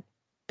again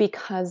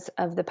because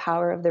of the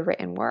power of the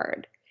written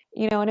word,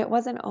 and it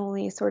wasn't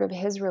only sort of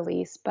his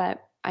release,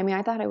 but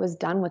I thought I was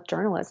done with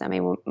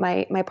journalism.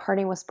 My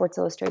parting with Sports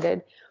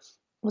Illustrated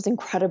was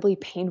incredibly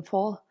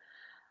painful.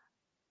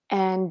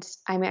 And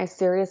I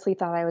seriously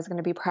thought I was going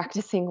to be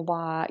practicing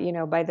law,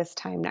 by this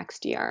time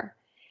next year.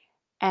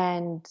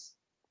 And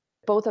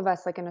both of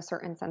us, like in a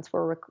certain sense,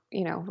 were,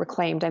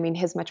 reclaimed.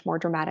 His much more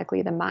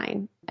dramatically than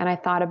mine. And I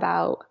thought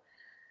about,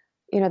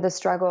 the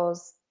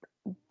struggles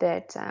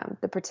that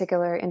the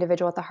particular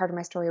individual at the heart of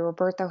my story,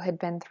 Roberto, had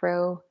been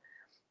through.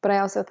 But I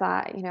also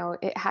thought,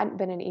 it hadn't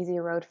been an easy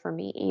road for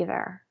me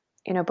either.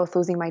 Both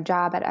losing my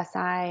job at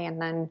SI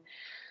and then,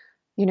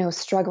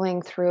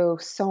 struggling through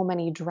so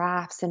many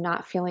drafts and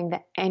not feeling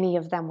that any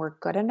of them were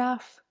good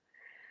enough.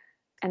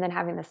 And then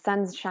having the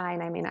sun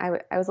shine.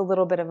 I was a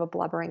little bit of a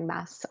blubbering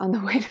mess on the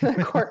way to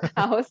the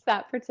courthouse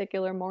that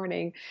particular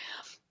morning.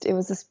 It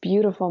was this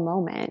beautiful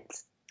moment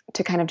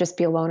to kind of just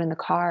be alone in the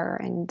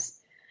car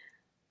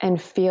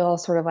and feel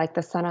sort of like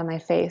the sun on my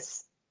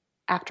face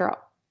after,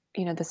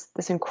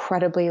 this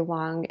incredibly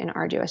long and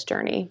arduous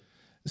journey.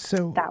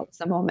 So that was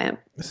the moment.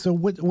 So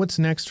what's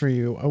next for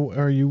you?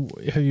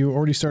 Have you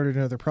already started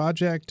another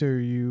project? Or are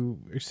you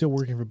still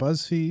working for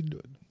BuzzFeed?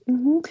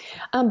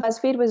 Mm-hmm.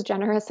 BuzzFeed was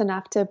generous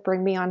enough to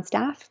bring me on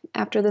staff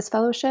after this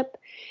fellowship.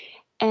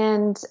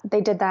 And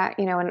they did that,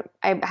 and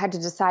I had to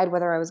decide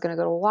whether I was going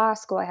to go to law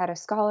school. I had a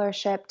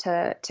scholarship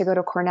to go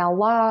to Cornell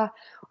Law,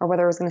 or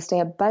whether I was going to stay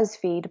at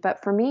BuzzFeed.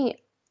 But for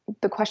me,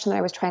 the question that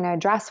I was trying to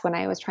address when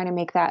I was trying to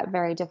make that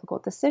very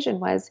difficult decision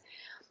was,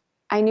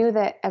 I knew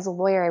that as a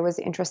lawyer, I was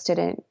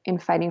interested in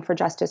fighting for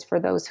justice for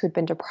those who'd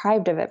been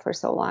deprived of it for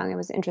so long. I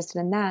was interested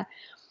in that.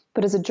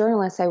 But as a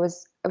journalist, I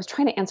was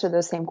trying to answer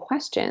those same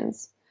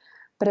questions.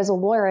 But as a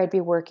lawyer, I'd be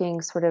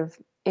working sort of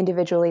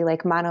individually,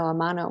 like mano a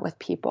mano with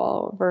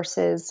people,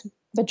 versus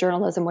the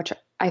journalism, which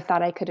I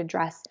thought I could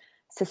address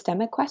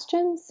systemic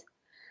questions.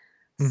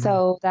 Mm-hmm.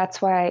 So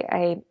that's why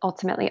I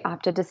ultimately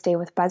opted to stay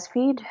with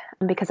BuzzFeed,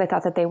 because I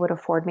thought that they would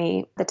afford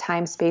me the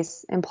time,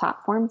 space, and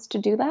platforms to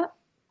do that.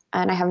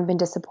 And I haven't been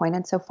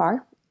disappointed so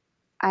far.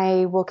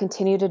 I will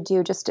continue to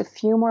do just a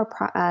few more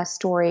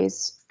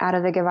stories out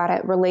of the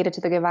Guevara, related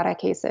to the Guevara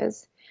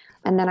cases.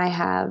 And then I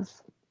have,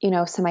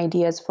 some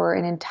ideas for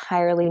an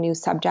entirely new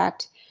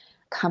subject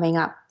coming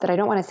up that I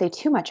don't want to say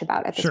too much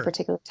about at this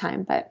particular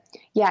time. But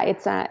yeah,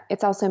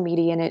 it's also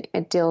meaty, and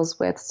it deals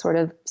with sort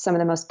of some of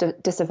the most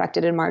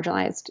disaffected and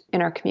marginalized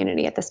in our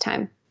community at this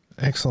time.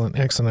 Excellent.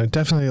 I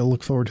definitely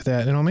look forward to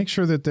that. And I'll make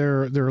sure that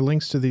there are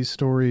links to these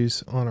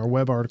stories on our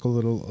web article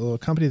that'll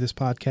accompany this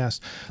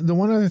podcast. The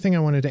one other thing I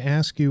wanted to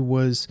ask you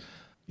was,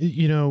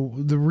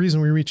 the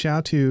reason we reached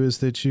out to you is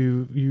that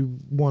you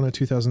won a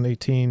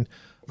 2018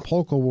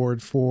 Polk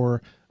Award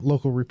for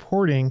local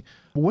reporting.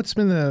 What's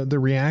been the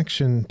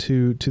reaction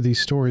to these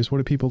stories? What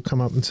do people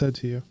come up and said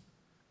to you?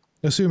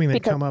 Assuming they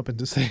come up and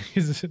to say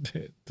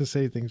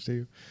things to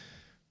you.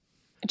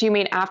 Do you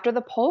mean after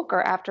the Polk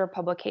or after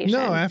publication?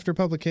 No, after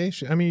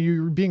publication.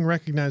 You're being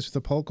recognized with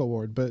the Polk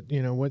Award, but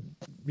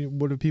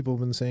what have people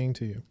been saying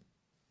to you?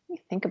 Let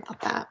me think about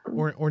that.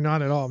 Or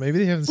not at all. Maybe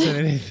they haven't said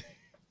anything.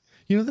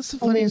 That's the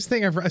funniest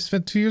thing. I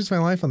spent 2 years of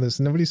my life on this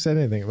and nobody said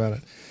anything about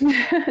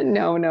it.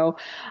 No.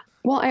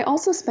 Well, I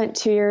also spent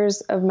 2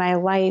 years of my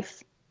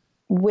life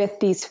with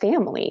these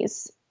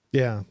families.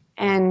 Yeah.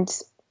 And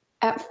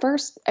At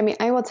first, I mean,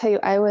 I will tell you,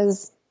 I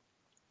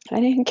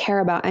didn't care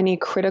about any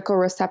critical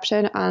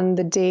reception on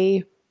the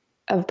day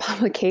of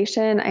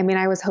publication. I mean,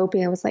 I was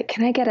like,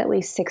 can I get at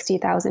least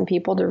 60,000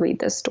 people to read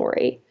this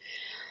story?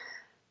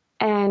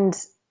 And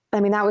I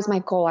mean, that was my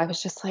goal. I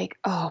was just like,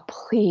 oh,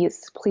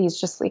 please,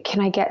 just like,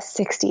 can I get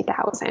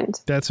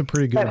 60,000? That's a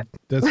pretty good,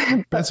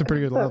 that's a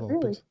pretty good level.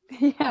 Really,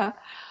 yeah.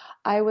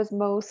 I was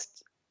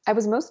most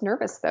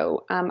nervous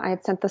though. I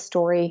had sent the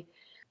story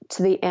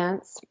to the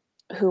aunts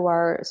who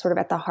are sort of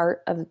at the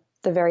heart of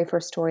the very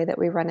first story that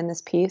we run in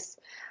this piece,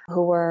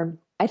 who were,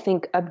 I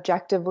think,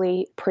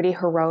 objectively pretty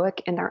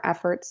heroic in their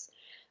efforts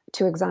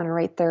to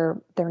exonerate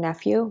their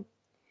nephew.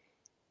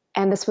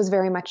 And this was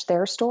very much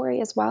their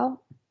story as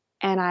well.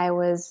 And I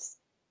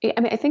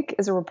think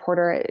as a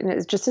reporter,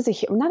 and just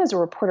not as a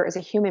reporter, as a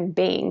human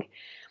being,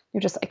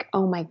 you're just like,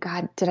 oh my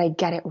God, did I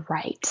get it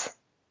right?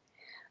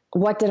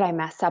 What did I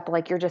mess up?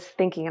 Like, you're just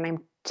thinking, and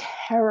I'm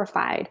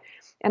terrified.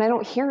 And I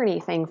don't hear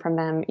anything from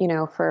them,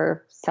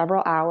 for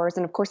several hours.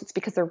 And of course, it's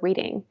because they're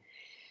reading.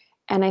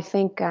 And I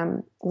think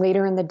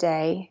later in the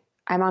day,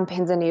 I'm on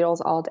pins and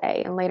needles all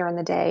day. And later in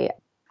the day,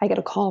 I get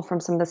a call from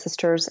some of the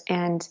sisters,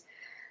 and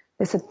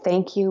they said,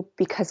 thank you,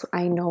 because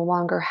I no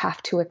longer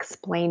have to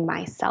explain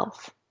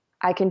myself.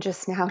 I can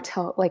just now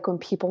tell, like, when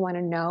people want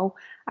to know,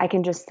 I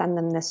can just send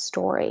them this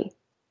story.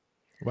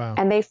 Wow.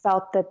 And they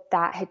felt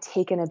that had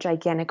taken a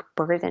gigantic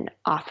burden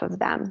off of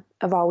them,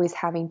 of always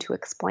having to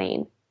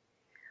explain.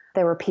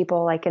 There were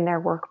people like in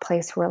their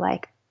workplace who were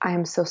like, I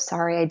am so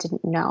sorry, I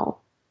didn't know.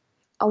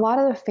 A lot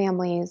of the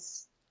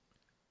families,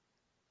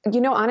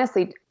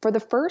 honestly, for the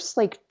first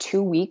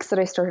 2 weeks that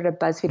I started at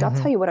BuzzFeed, I'll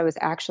tell you what I was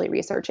actually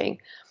researching.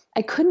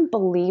 I couldn't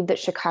believe that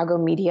Chicago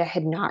media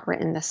had not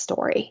written this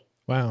story.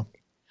 Wow.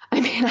 I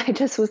mean, I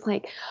just was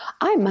like,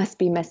 I must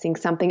be missing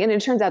something. And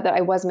it turns out that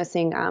I was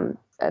missing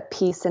a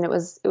piece, and it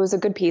was a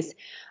good piece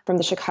from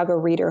the Chicago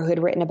Reader, who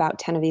had written about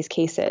 10 of these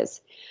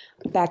cases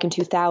back in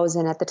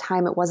 2000. At the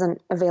time, it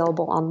wasn't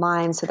available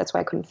online, so that's why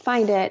I couldn't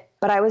find it.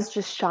 But I was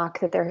just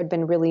shocked that there had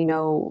been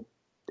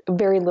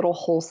very little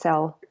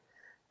wholesale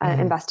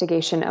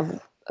investigation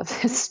of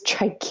this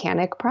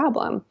gigantic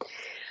problem.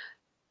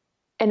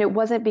 And it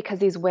wasn't because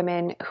these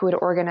women who had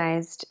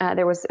organized,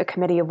 there was a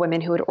committee of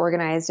women who had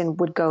organized and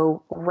would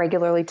go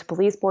regularly to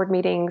police board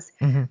meetings.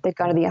 They'd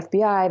gone to the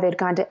FBI. They'd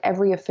gone to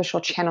every official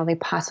channel they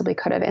possibly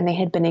could have, and they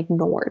had been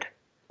ignored.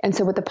 And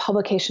so with the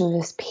publication of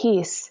this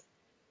piece,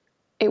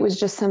 it was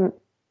just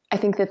I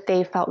think that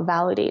they felt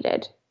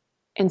validated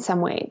in some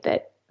way,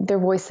 that their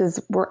voices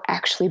were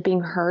actually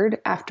being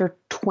heard after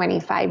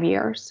 25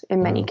 years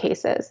in many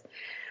cases.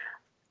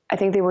 I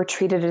think they were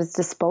treated as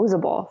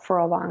disposable for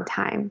a long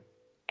time.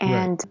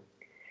 And,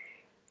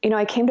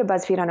 I came to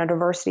BuzzFeed on a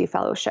diversity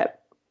fellowship,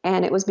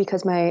 and it was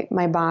because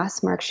my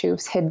boss, Mark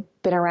Schoofs, had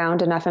been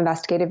around enough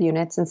investigative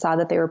units and saw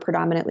that they were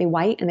predominantly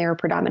white and they were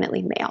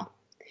predominantly male.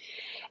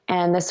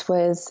 And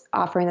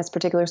offering this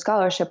particular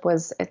scholarship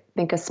was, I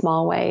think, a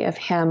small way of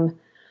him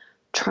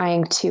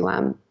trying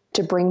to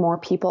bring more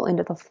people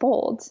into the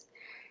fold.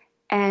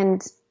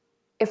 And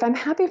if I'm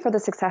happy for the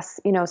success,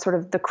 sort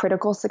of the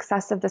critical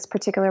success of this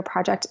particular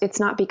project,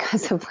 it's not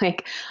because of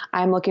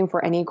I'm looking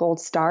for any gold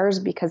stars,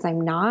 because I'm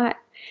not.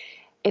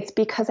 It's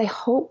because I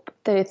hope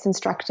that it's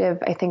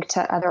instructive, I think,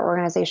 to other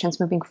organizations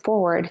moving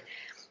forward,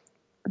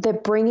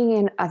 that bringing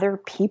in other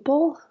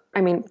people,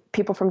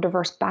 people from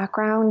diverse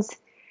backgrounds,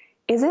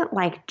 isn't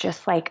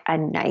just a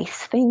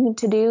nice thing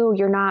to do.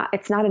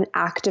 It's not an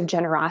act of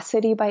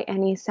generosity by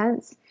any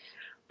sense,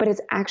 but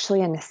it's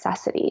actually a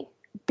necessity,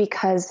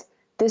 because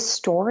this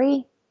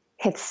story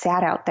had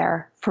sat out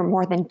there for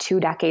more than 2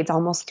 decades,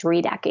 almost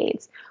 3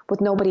 decades,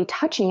 with nobody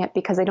touching it,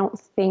 because I don't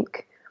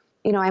think,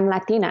 I'm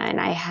Latina,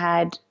 and I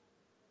had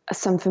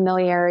some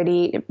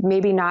familiarity,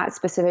 maybe not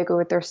specifically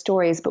with their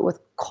stories, but with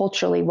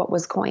culturally what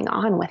was going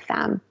on with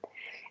them.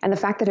 And the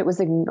fact that it was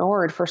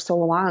ignored for so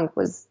long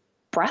was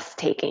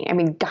breathtaking.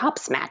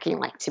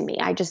 Gobsmacking, to me.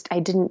 I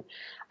didn't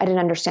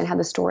understand how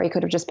the story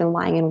could have just been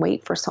lying in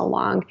wait for so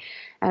long.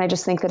 And I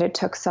just think that it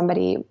took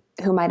somebody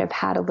who might have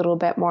had a little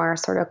bit more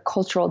sort of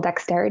cultural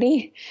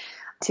dexterity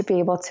to be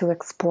able to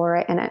explore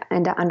it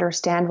and to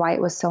understand why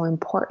it was so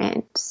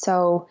important.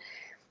 So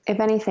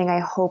if anything, I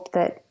hope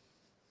that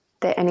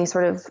any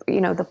sort of,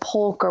 the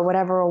Polk or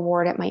whatever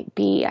award it might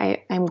be,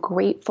 I'm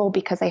grateful,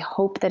 because I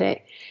hope that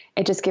it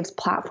just gives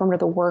platform to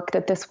the work,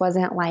 that this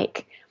wasn't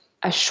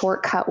a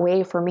shortcut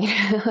way for me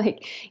to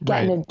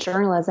get into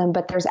journalism,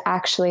 but there's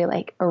actually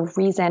a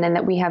reason, and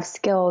that we have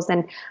skills,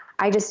 and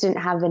I just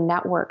didn't have the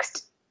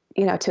networks,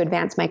 to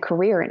advance my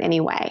career in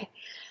any way.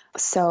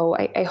 So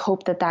I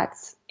hope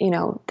that's,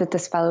 that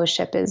this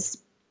fellowship is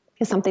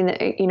something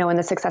that, and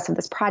the success of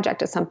this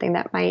project is something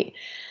that might,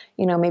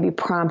 maybe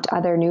prompt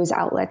other news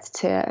outlets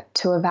to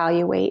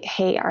evaluate,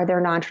 hey, are there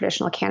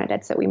non-traditional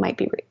candidates that we might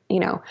be,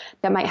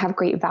 that might have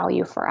great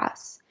value for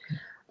us?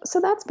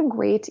 So that's been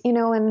great,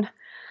 and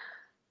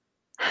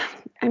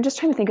I'm just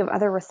trying to think of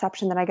other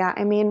reception that I got.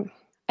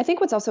 I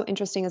think what's also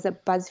interesting is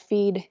that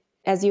BuzzFeed,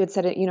 as you had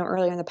said it,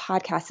 earlier in the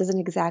podcast, isn't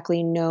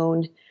exactly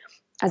known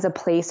as a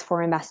place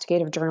for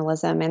investigative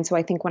journalism. And so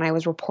I think when I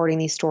was reporting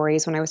these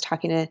stories, when I was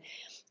talking to,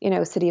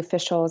 city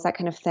officials, that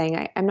kind of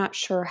thing, I'm not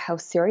sure how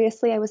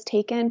seriously I was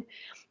taken.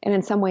 And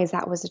in some ways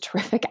that was a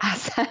terrific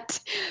asset.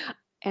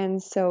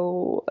 And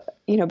so,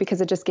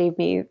 because it just gave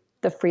me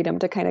the freedom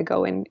to kind of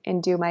go and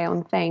do my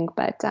own thing.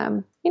 But,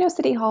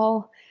 City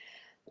Hall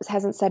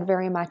hasn't said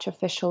very much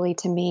officially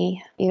to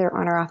me, either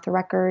on or off the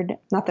record.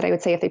 Not that I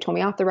would say if they told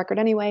me off the record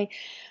anyway,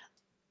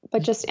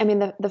 but just,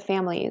 the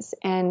families.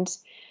 And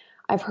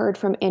I've heard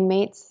from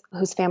inmates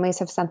whose families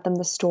have sent them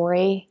the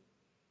story.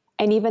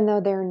 And even though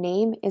their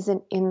name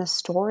isn't in the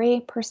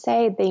story per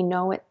se, they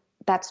know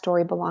that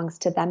story belongs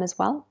to them as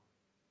well.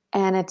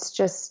 And it's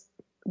just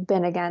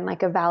been, again,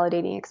 like a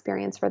validating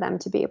experience for them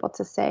to be able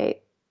to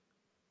say,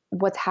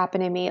 what's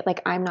happened to me,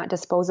 like, I'm not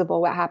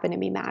disposable. What happened to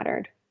me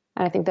mattered.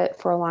 And I think that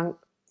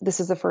this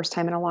is the first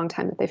time in a long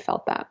time that they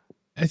felt that.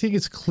 I think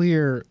it's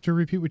clear, to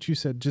repeat what you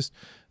said, just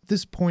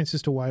this points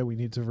as to why we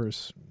need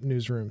diverse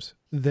newsrooms.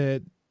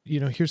 That,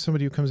 here's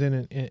somebody who comes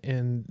in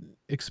and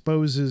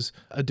exposes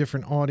a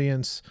different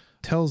audience,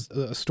 tells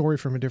a story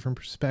from a different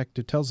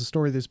perspective, tells a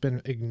story that's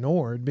been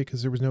ignored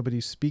because there was nobody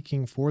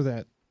speaking for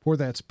that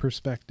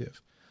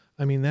perspective.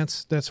 I mean,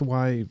 that's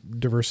why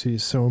diversity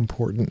is so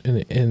important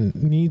and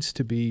needs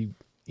to be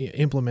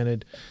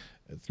implemented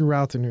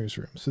throughout the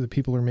newsroom so that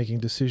people are making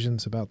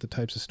decisions about the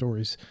types of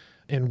stories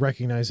and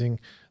recognizing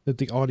that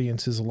the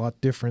audience is a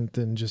lot different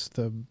than just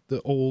the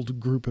old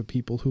group of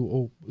people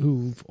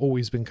who've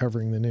always been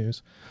covering the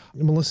news.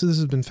 Melissa, this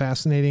has been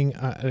fascinating.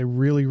 I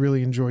really,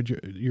 really enjoyed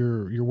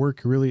your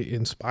work. You're really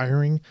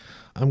inspiring.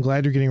 I'm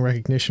glad you're getting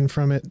recognition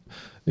from it,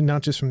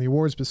 not just from the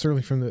awards, but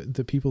certainly from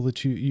the people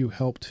that you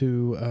help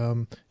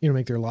to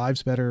make their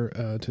lives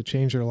better, to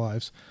change their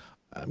lives.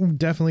 I'm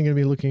definitely going to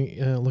be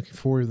looking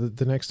forward to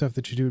the next stuff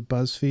that you do at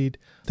BuzzFeed.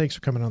 Thanks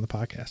for coming on the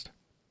podcast.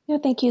 No,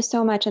 thank you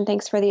so much. And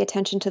thanks for the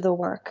attention to the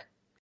work.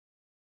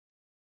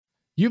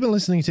 You've been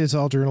listening to It's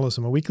All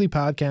Journalism, a weekly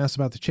podcast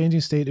about the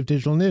changing state of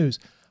digital news.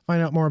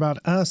 Find out more about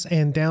us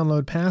and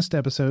download past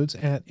episodes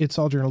at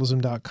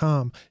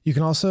itsalljournalism.com. You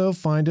can also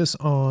find us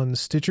on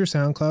Stitcher,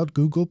 SoundCloud,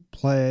 Google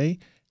Play,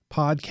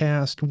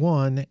 Podcast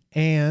One,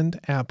 and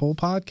Apple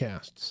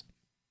Podcasts.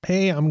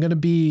 Hey, I'm going to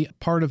be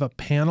part of a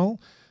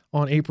panel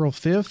on April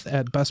 5th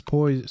at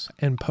Busboys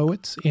and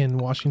Poets in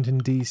Washington,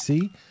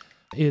 D.C.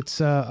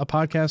 It's a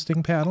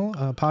podcasting panel,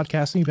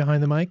 podcasting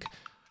behind the mic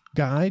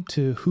guide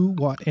to who,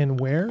 what, and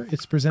where.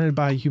 It's presented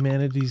by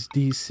Humanities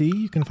DC.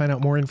 You can find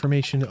out more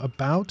information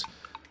about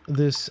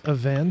this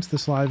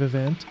live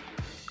event,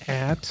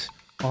 at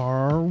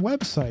our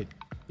website,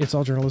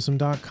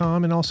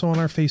 itsalljournalism.com, and also on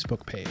our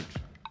Facebook page.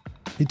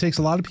 It takes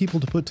a lot of people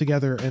to put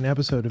together an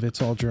episode of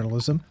It's All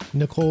Journalism.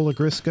 Nicole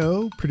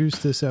Agrisco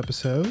produced this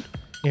episode.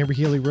 Amber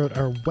Healy wrote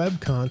our web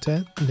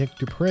content. Nick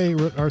Dupre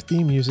wrote our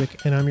theme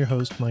music, and I'm your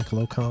host, Michael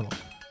O'Connell.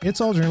 It's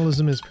All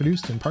Journalism is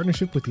produced in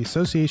partnership with the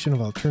Association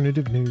of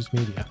Alternative News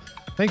Media.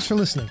 Thanks for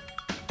listening.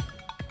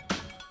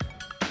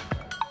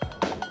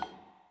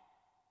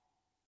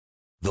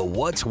 The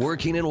What's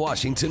Working in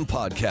Washington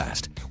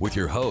podcast with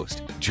your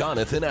host,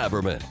 Jonathan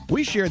Aberman.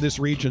 We share this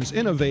region's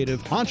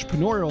innovative,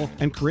 entrepreneurial,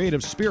 and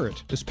creative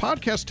spirit. This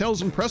podcast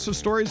tells impressive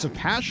stories of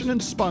passion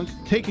and spunk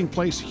taking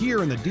place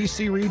here in the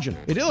D.C. region.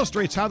 It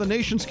illustrates how the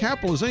nation's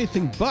capital is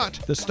anything but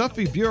the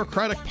stuffy,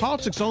 bureaucratic,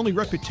 politics-only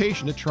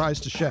reputation it tries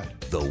to shed.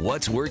 The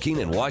What's Working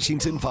in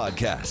Washington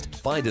podcast.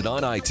 Find it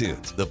on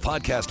iTunes, the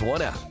Podcast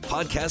One app,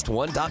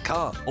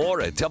 podcastone.com,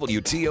 or at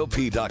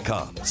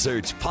WTOP.com.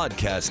 Search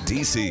Podcast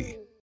DC.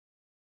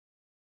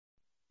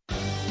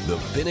 The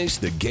Finish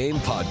the Game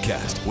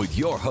podcast with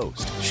your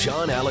host,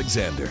 Sean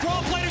Alexander.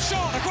 Draw play to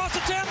Sean, across the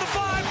 10, the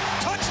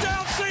 5,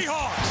 touchdown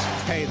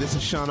Seahawks. Hey, this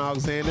is Sean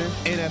Alexander,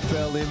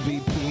 NFL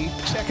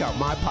MVP. Check out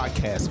my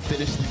podcast,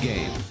 Finish the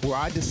Game, where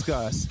I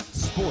discuss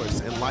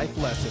sports and life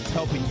lessons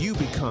helping you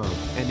become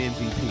an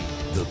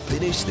MVP. The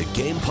Finish the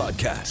Game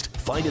podcast.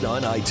 Find it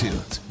on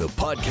iTunes, the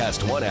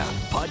Podcast One app,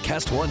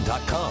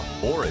 podcastone.com,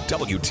 or at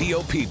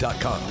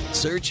WTOP.com.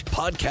 Search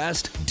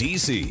Podcast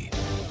DC.